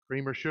amount of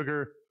cream or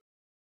sugar,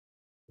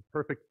 the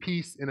perfect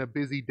peace in a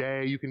busy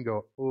day, you can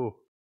go,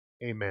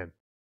 amen.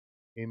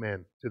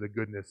 Amen to the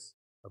goodness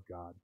of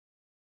God.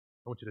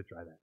 I want you to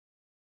try that.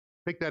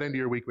 Take that into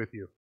your week with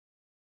you.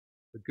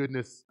 The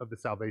goodness of the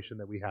salvation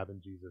that we have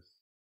in Jesus.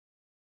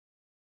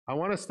 I'm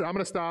going to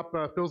stop.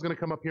 Phil's going to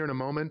come up here in a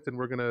moment, and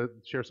we're going to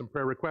share some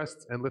prayer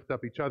requests and lift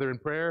up each other in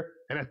prayer.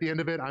 And at the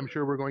end of it, I'm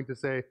sure we're going to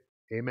say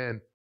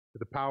amen to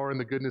the power and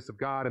the goodness of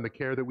God and the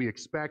care that we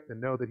expect and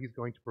know that He's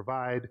going to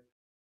provide.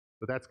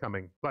 So that's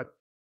coming. But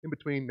in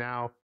between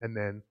now and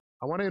then,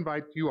 I want to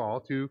invite you all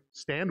to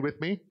stand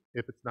with me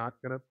if it's not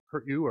going to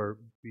hurt you or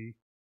be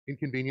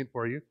inconvenient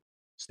for you.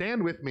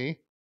 Stand with me,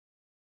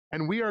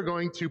 and we are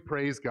going to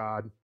praise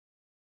God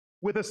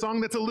with a song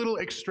that's a little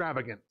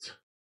extravagant,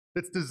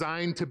 that's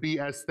designed to be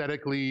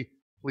aesthetically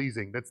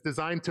pleasing, that's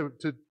designed to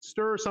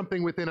stir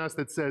something within us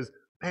that says,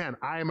 man,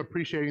 I am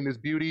appreciating this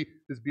beauty.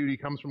 This beauty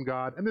comes from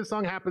God. And this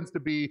song happens to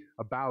be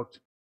about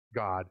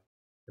God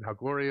and how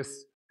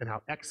glorious and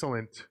how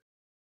excellent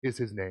is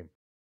His name.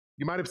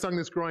 You might have sung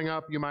this growing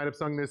up. You might have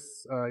sung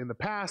this in the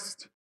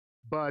past.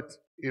 But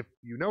if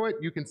you know it,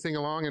 you can sing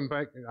along. In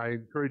fact, I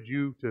encourage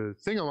you to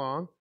sing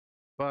along.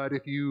 But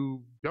if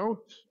you don't,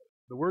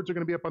 the words are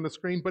going to be up on the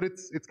screen. But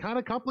it's kind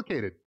of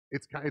complicated.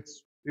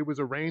 It was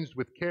arranged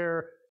with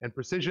care and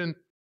precision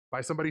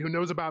by somebody who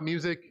knows about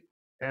music.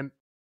 And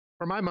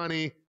for my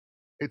money,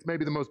 it's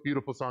maybe the most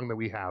beautiful song that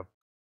we have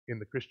in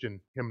the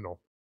Christian hymnal.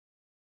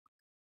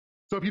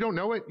 So if you don't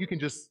know it, you can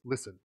just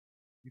listen.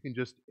 You can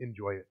just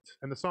enjoy it.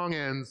 And the song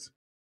ends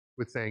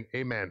with saying,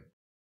 amen.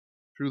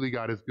 Truly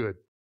God is good.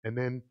 And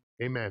then,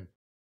 amen.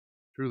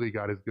 Truly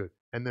God is good.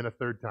 And then a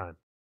third time,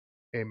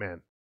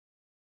 amen.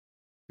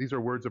 These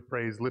are words of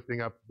praise,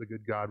 lifting up the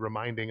good God,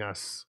 reminding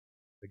us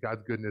that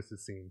God's goodness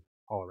is seen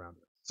all around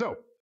us. So,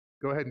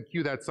 go ahead and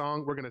cue that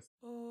song. We're going to...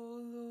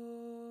 O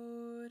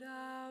Lord,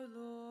 our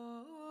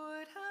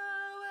Lord,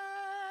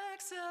 how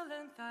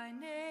excellent thy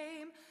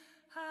name,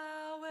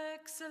 how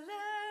excellent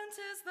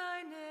is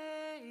thy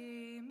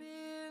name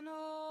in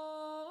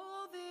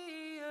all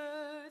the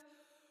earth,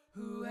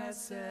 who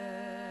has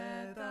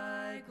set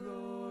thy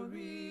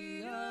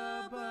glory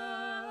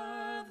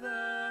above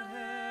the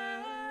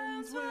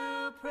heavens,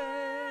 will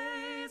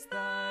praise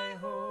thy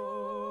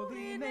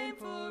holy name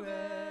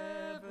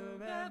forever,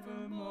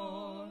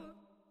 evermore.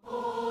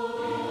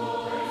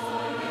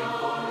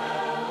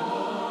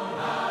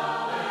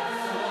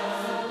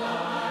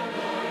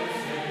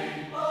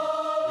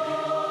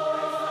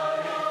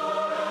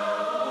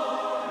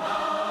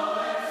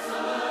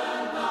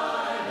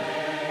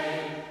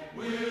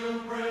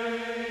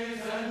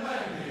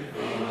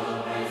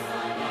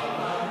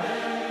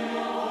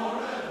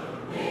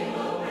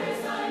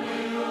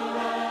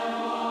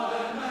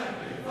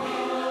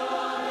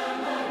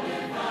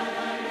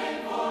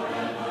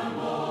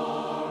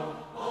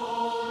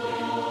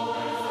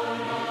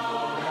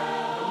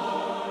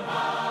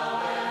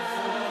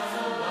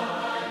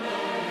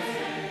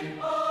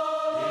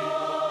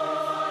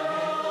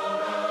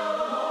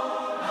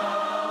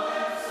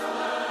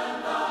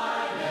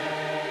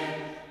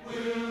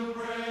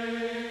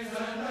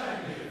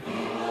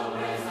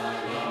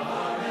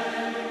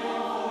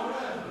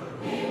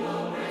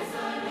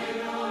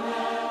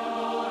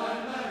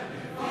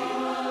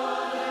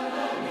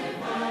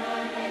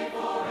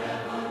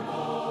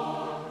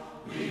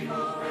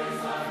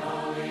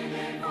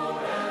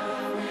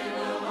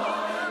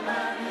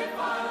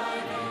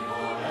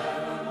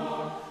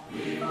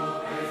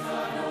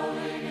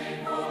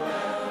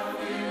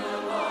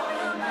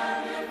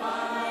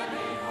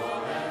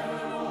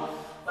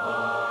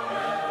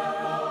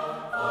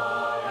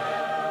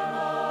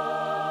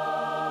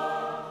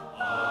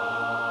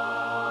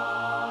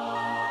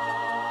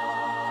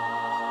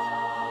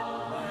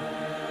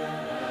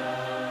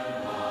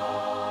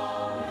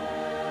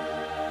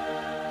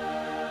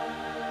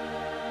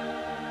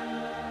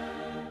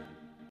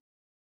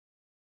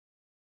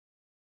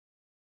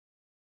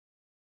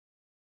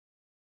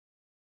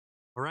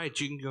 All right,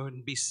 you can go ahead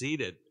and be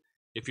seated.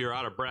 If you're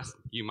out of breath,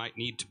 you might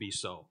need to be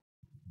so.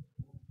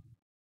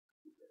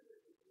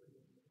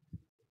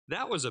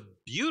 That was a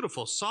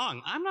beautiful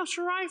song. I'm not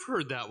sure I've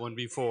heard that one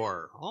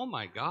before. Oh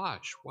my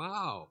gosh,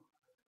 wow.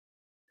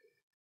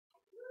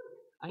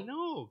 I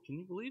know, can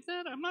you believe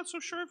that? I'm not so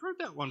sure I've heard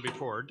that one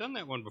before, done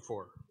that one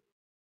before.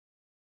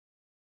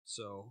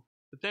 So,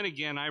 but then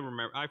again,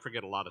 I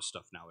forget a lot of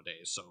stuff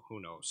nowadays, so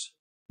who knows.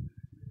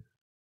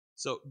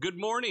 So, good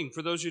morning.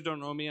 For those who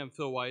don't know me, I'm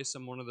Phil Weiss.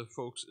 I'm one of the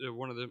folks,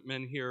 one of the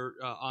men here,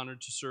 honored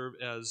to serve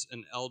as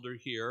an elder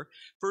here.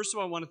 First of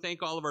all, I want to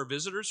thank all of our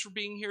visitors for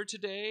being here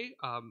today.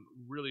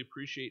 Really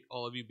appreciate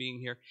all of you being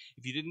here.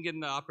 If you didn't get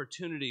an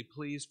opportunity,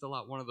 please fill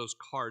out one of those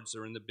cards.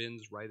 They're in the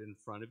bins right in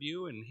front of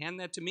you, and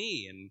hand that to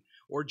me,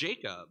 or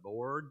Jacob,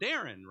 or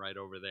Darren right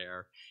over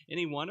there.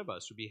 Any one of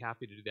us would be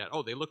happy to do that.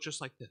 Oh, they look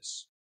just like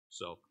this.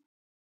 So,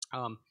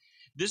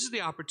 this is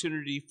the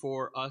opportunity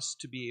for us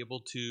to be able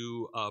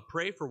to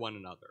pray for one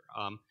another.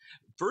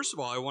 First of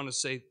all, I want to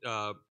say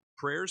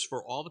prayers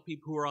for all the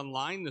people who are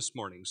online this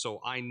morning. So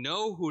I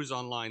know who's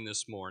online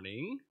this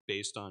morning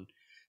based on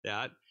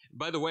that.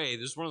 By the way,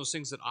 this is one of those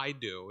things that I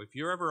do. If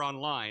you're ever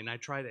online, I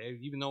try to,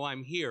 even though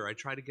I'm here, I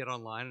try to get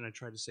online and I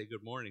try to say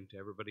good morning to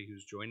everybody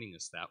who's joining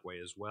us that way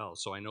as well.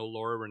 So I know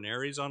Laura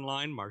Ranieri's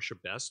online, Marcia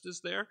Best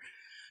is there.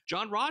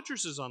 John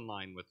Rogers is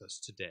online with us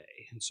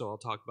today. And so I'll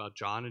talk about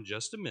John in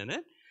just a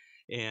minute.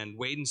 And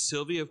Wade and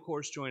Sylvia, of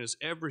course, join us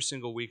every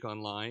single week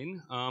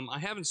online. I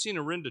haven't seen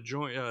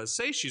Arinda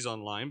say she's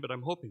online, but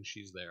I'm hoping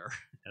she's there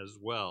as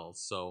well.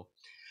 So,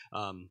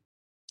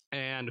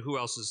 and who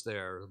else is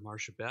there?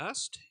 Marcia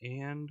Best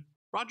and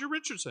Roger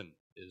Richardson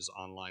is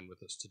online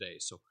with us today.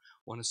 So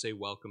want to say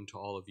welcome to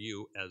all of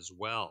you as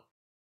well.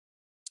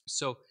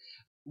 So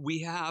we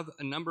have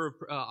a number of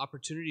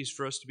opportunities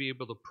for us to be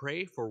able to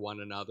pray for one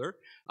another.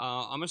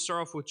 I'm going to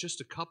start off with just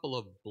a couple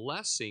of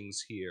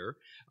blessings here.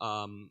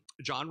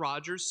 John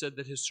Rogers said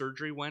that his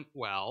surgery went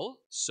well,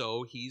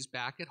 so he's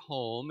back at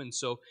home. And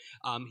so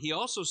he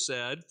also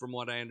said, from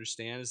what I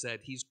understand, is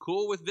that he's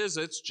cool with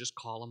visits, just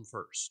call him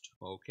first,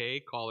 okay?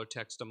 Call or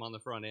text him on the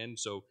front end.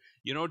 So,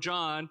 you know,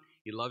 John,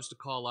 he loves to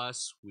call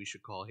us. We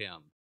should call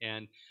him.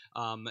 And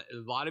a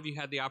lot of you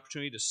had the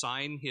opportunity to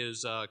sign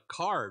his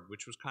card,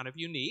 which was kind of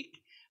unique.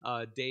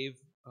 Dave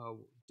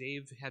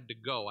had to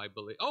go, I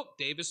believe. Oh,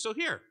 Dave is still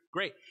here.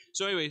 Great.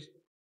 So anyways,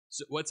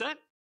 what's that?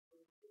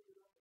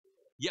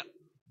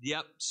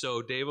 Yep.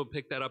 So Dave will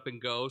pick that up and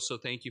go. So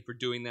thank you for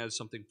doing that. It's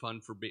something fun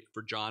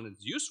for John and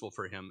useful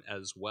for him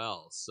as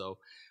well. So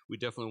we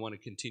definitely want to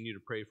continue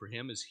to pray for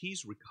him as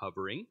he's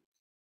recovering.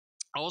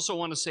 I also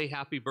want to say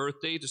happy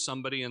birthday to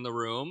somebody in the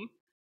room.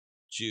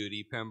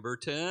 Judy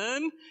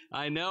Pemberton.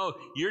 I know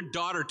your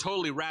daughter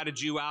totally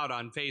ratted you out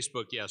on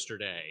Facebook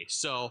yesterday.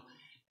 So,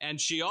 and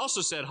she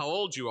also said how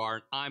old you are,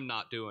 and I'm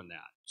not doing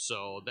that.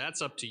 So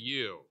that's up to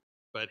you.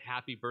 But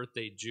happy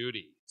birthday,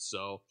 Judy.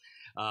 So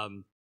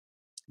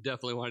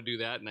definitely want to do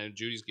that. And I know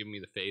Judy's giving me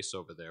the face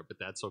over there, but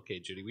that's okay,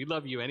 Judy. We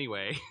love you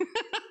anyway.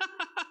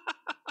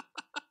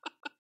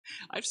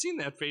 I've seen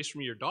that face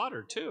from your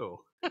daughter, too.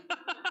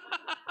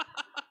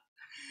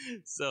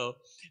 So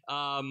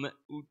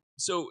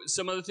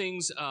some other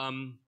things,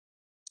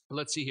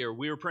 let's see here.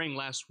 We were praying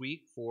last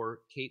week for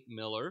Kate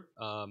Miller,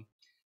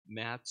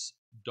 Matt's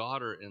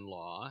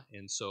daughter-in-law,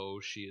 and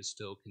so she is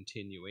still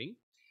continuing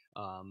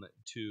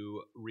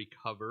to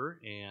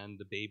recover, and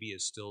the baby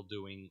is still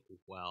doing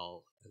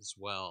well as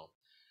well.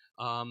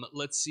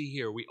 Let's see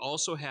here. We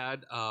also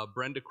had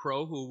Brenda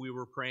Crow, who we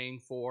were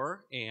praying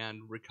for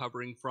and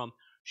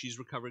she's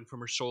recovering from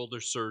her shoulder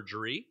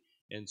surgery.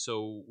 And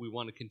so we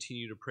want to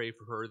continue to pray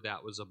for her.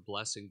 That was a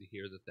blessing to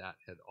hear that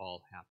had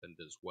all happened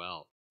as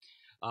well.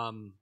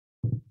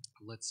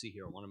 Let's see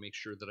here. I want to make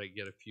sure that I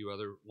get a few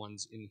other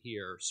ones in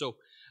here. So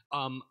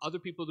other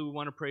people that we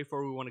want to pray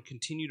for, we want to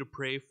continue to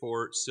pray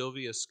for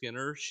Sylvia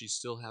Skinner. She's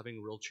still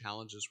having real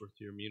challenges with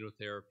the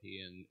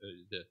immunotherapy and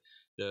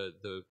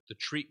the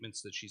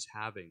treatments that she's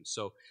having.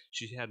 So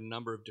she's had a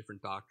number of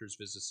different doctor's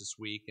visits this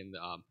week, and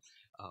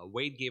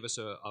Wade gave us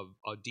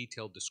a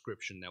detailed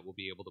description that we'll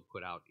be able to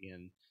put out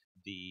in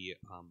the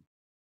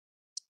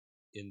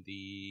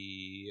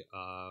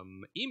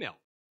email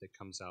that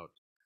comes out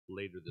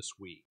later this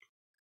week.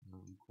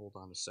 Hold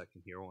on a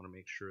second here. I want to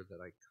make sure that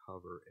I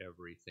cover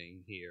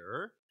everything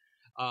here.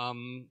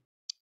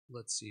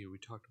 Let's see. We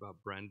talked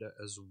about Brenda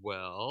as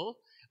well.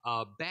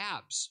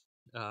 Babs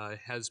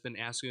has been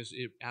asked us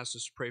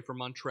to pray for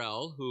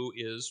Montrell, who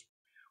is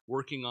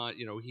working on.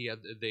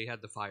 They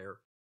had the fire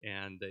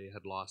and they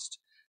had lost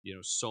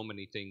so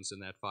many things in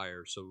that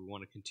fire. So we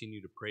want to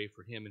continue to pray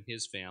for him and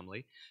his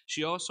family.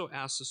 She also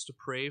asked us to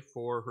pray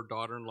for her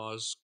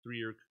daughter-in-law's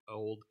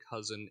 3-year-old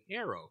cousin,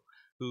 Arrow,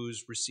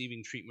 who's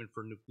receiving treatment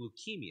for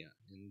leukemia.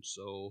 And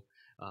so,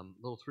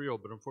 little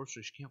 3-year-old, but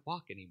unfortunately she can't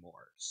walk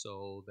anymore.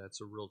 So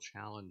that's a real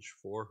challenge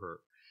for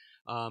her.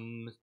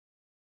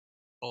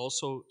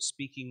 Also,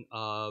 speaking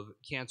of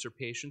cancer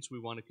patients, we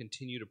want to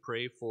continue to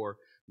pray for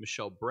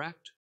Michelle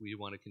Brecht. We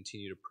want to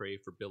continue to pray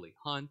for Billy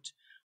Hunt.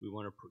 We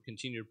want to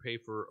continue to pray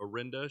for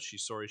Orinda.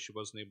 She's sorry she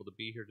wasn't able to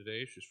be here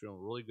today. She was feeling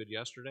really good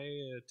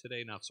yesterday.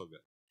 Today, not so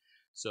good.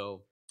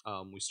 So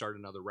we start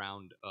another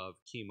round of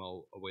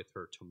chemo with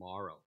her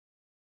tomorrow.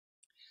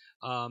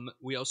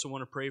 We also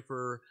want to pray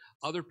for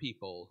other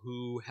people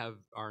who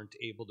aren't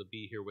able to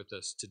be here with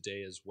us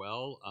today as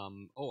well.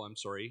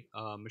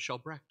 Michelle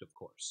Brecht, of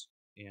course,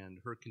 and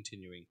her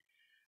continuing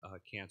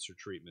cancer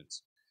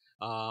treatments.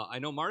 I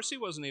know Marcy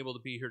wasn't able to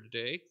be here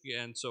today,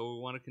 and so we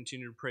want to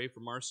continue to pray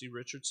for Marcy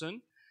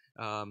Richardson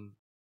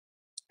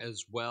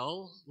as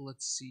well.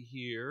 Let's see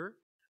here.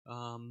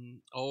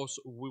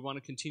 Also, we want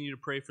to continue to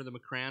pray for the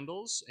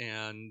McCrandles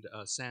and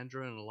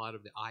Sandra and a lot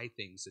of the eye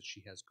things that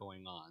she has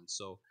going on.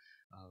 So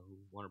we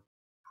want to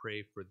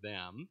pray for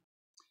them.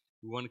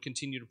 We want to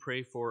continue to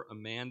pray for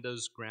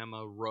Amanda's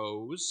grandma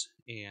Rose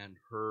and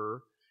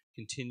her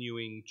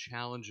continuing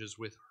challenges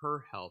with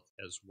her health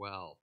as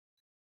well.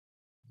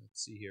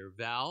 Let's see here.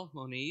 Val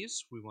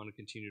Moniz, we want to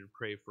continue to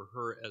pray for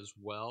her as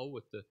well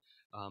with the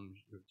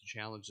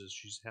challenges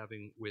she's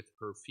having with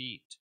her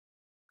feet.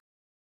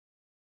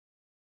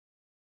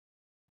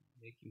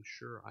 Making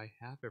sure I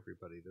have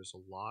everybody. There's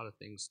a lot of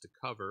things to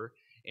cover.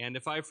 And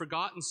if I've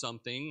forgotten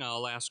something,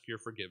 I'll ask your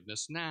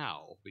forgiveness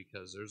now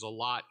because there's a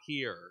lot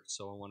here.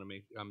 So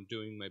I'm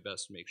doing my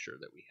best to make sure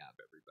that we have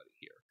everybody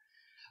here.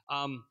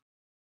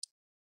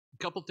 A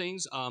couple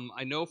things.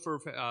 I know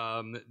for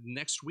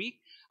next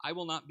week, I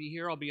will not be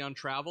here. I'll be on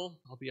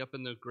travel. I'll be up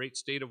in the great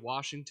state of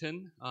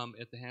Washington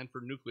at the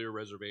Hanford Nuclear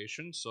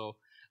Reservation. So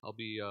I'll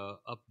be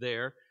up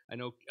there. I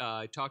know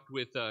I talked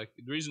with, the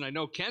reason I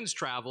know Ken's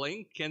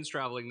traveling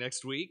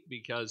next week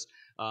because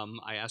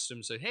I asked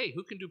him, said, hey,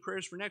 who can do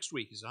prayers for next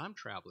week? He said, I'm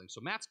traveling.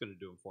 So Matt's going to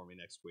do them for me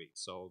next week.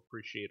 So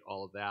appreciate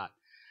all of that.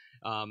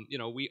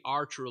 We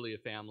are truly a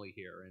family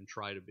here and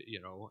try to be,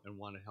 and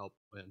want to help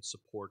and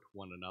support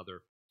one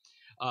another.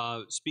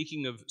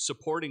 Speaking of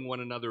supporting one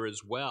another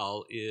as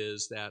well,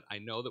 is that I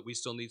know that we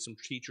still need some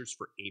teachers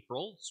for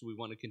April. So we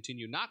want to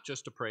continue not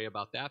just to pray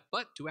about that,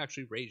 but to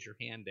actually raise your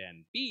hand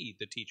and be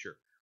the teacher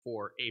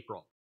for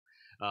April.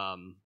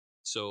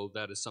 So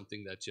that is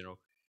something that,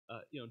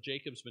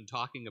 Jacob's been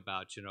talking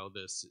about,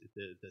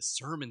 the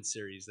sermon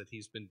series that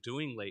he's been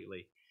doing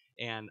lately.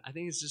 And I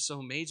think it's just so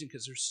amazing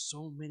because there's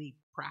so many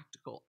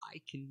practical,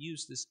 I can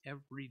use this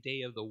every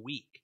day of the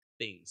week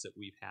things that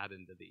we've had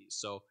into these.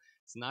 So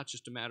it's not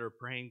just a matter of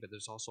praying, but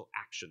there's also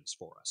actions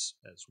for us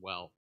as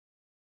well.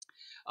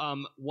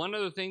 One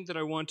other thing that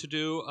I want to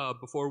do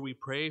before we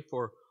pray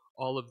for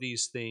all of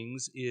these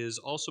things is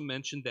also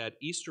mention that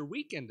Easter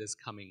weekend is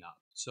coming up.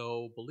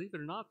 So believe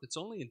it or not, it's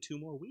only in 2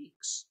 more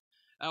weeks.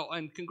 Oh,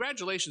 and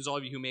congratulations all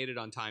of you who made it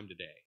on time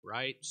today,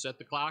 right? Set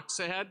the clocks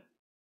ahead.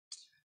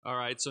 All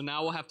right, so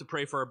now we'll have to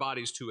pray for our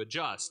bodies to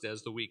adjust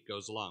as the week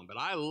goes along. But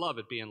I love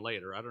it being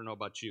later. I don't know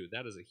about you.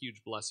 That is a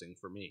huge blessing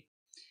for me.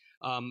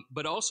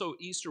 But also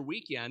Easter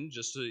weekend,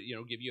 just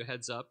to give you a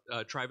heads up,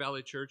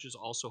 Tri-Valley Church is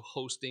also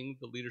hosting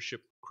the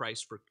Leadership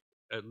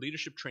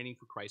Training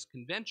for Christ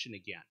convention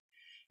again.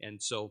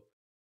 And so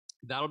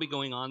that'll be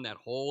going on that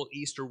whole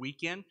Easter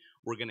weekend.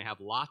 We're going to have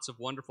lots of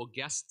wonderful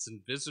guests and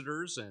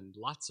visitors and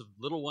lots of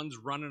little ones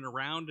running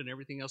around and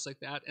everything else like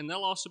that. And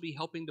they'll also be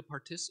helping to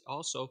participate.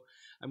 Also,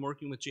 I'm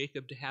working with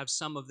Jacob to have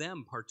some of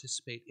them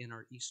participate in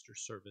our Easter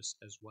service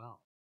as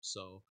well.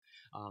 So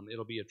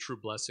it'll be a true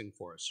blessing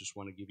for us. Just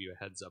want to give you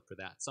a heads up for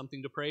that.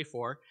 Something to pray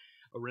for.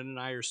 Orinda and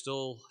I are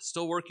still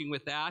working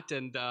with that,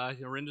 and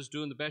Orinda's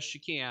doing the best she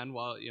can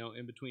while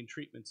in between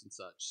treatments and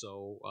such.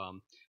 So,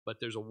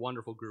 but there's a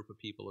wonderful group of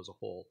people as a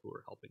whole who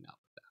are helping out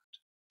with that.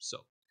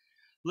 So,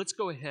 let's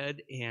go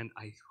ahead, and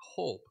I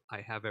hope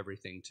I have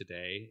everything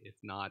today. If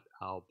not,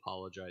 I'll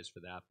apologize for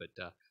that.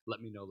 But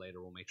let me know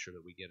later. We'll make sure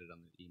that we get it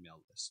on the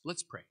email list.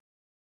 Let's pray.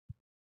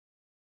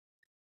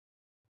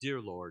 Dear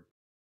Lord,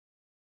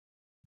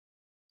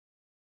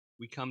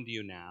 we come to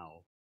you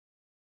now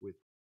with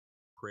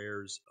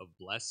prayers of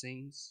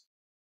blessings,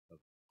 of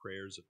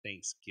prayers of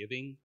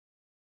thanksgiving,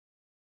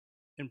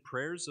 and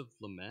prayers of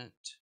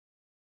lament.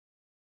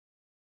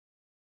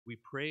 We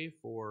pray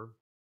for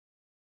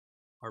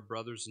our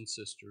brothers and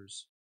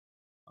sisters,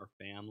 our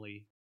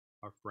family,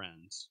 our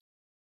friends,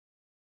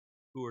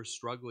 who are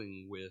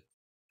struggling with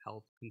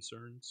health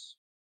concerns,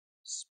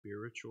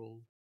 spiritual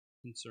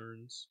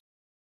concerns,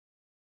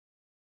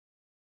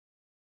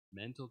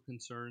 mental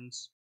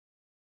concerns,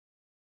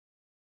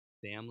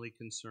 family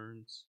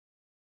concerns,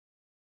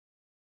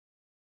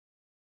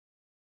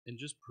 and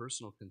just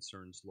personal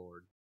concerns,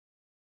 Lord.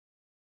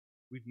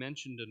 We've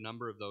mentioned a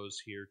number of those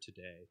here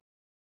today,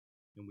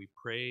 and we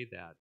pray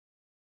that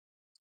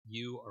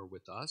you are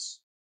with us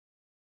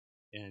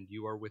and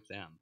you are with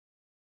them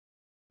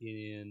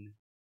in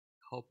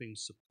helping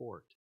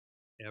support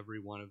every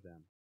one of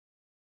them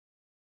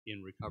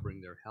in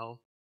recovering their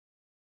health,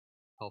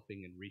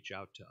 helping and reach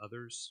out to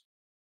others,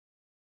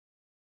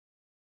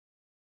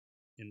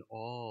 and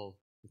all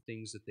the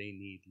things that they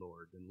need,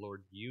 Lord. And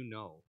Lord, you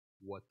know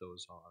what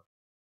those are.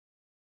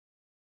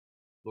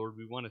 Lord,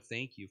 we want to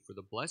thank you for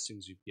the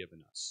blessings you've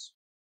given us,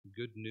 the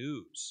good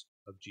news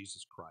of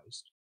Jesus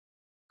Christ,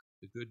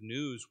 The good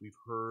news we've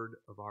heard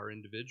of our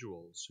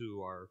individuals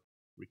who are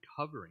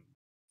recovering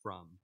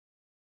from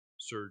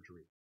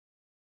surgery,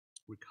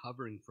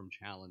 recovering from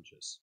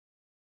challenges.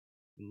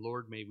 And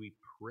Lord, may we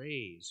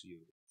praise you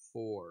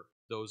for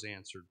those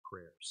answered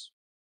prayers.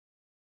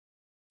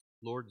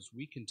 Lord, as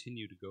we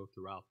continue to go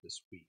throughout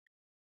this week,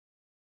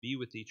 be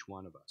with each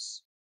one of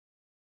us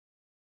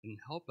and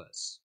help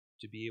us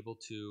to be able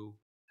to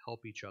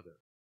help each other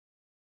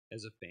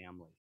as a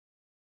family.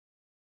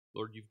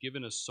 Lord, you've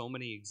given us so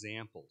many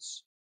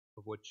examples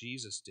of what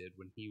Jesus did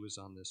when he was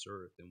on this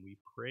earth, and we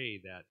pray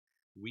that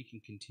we can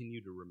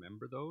continue to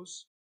remember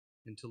those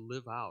and to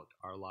live out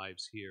our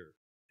lives here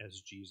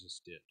as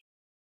Jesus did,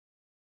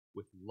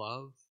 with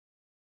love,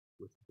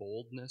 with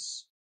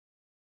boldness,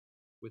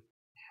 with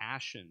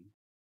passion,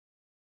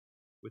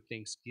 with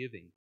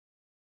thanksgiving,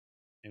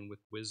 and with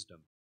wisdom.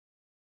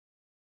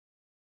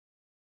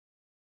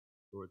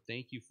 Lord,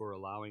 thank you for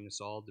allowing us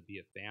all to be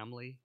a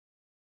family,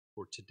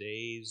 for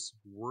today's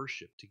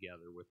worship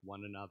together with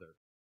one another,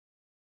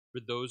 for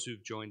those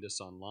who've joined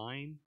us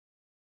online,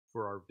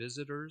 for our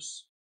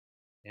visitors,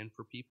 and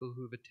for people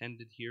who've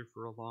attended here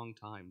for a long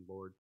time.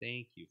 Lord,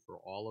 thank you for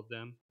all of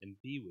them, and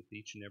be with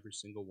each and every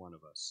single one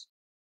of us.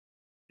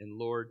 And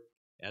Lord,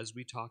 as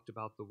we talked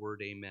about the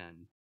word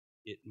amen,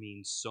 it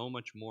means so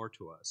much more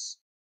to us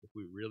if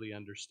we really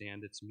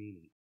understand its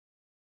meaning.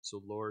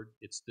 So Lord,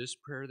 it's this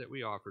prayer that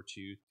we offer to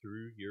you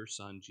through your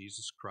Son,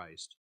 Jesus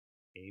Christ.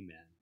 Amen.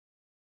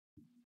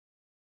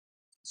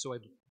 So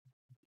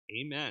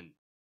amen.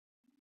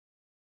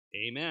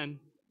 Amen.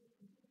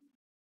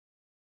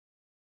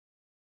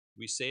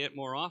 We say it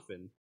more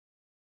often,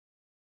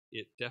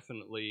 it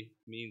definitely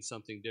means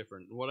something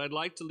different. What I'd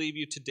like to leave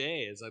you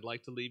today is I'd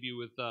like to leave you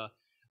with a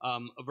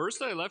verse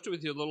that I left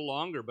with you a little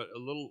longer, but a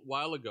little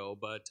while ago,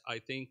 but I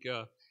think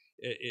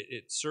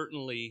it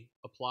certainly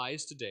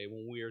applies today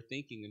when we are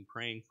thinking and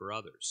praying for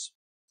others.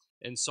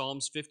 In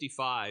Psalms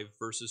 55,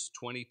 verses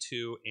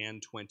 22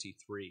 and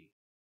 23.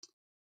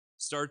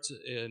 Starts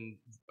in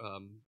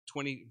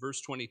verse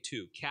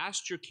 22.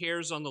 Cast your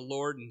cares on the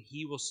Lord, and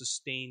he will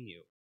sustain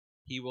you.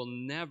 He will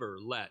never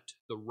let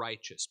the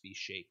righteous be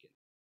shaken.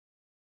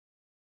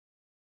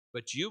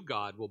 But you,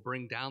 God, will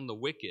bring down the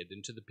wicked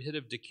into the pit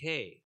of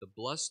decay. The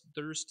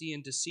bloodthirsty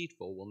and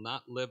deceitful will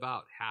not live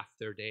out half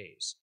their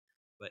days.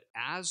 But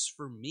as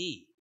for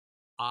me,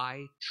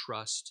 I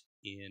trust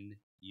in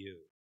you.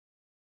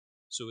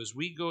 So as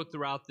we go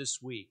throughout this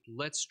week,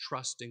 let's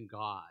trust in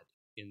God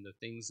in the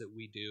things that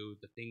we do,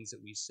 the things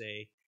that we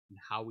say, and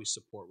how we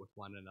support with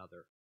one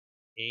another.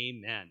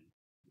 Amen.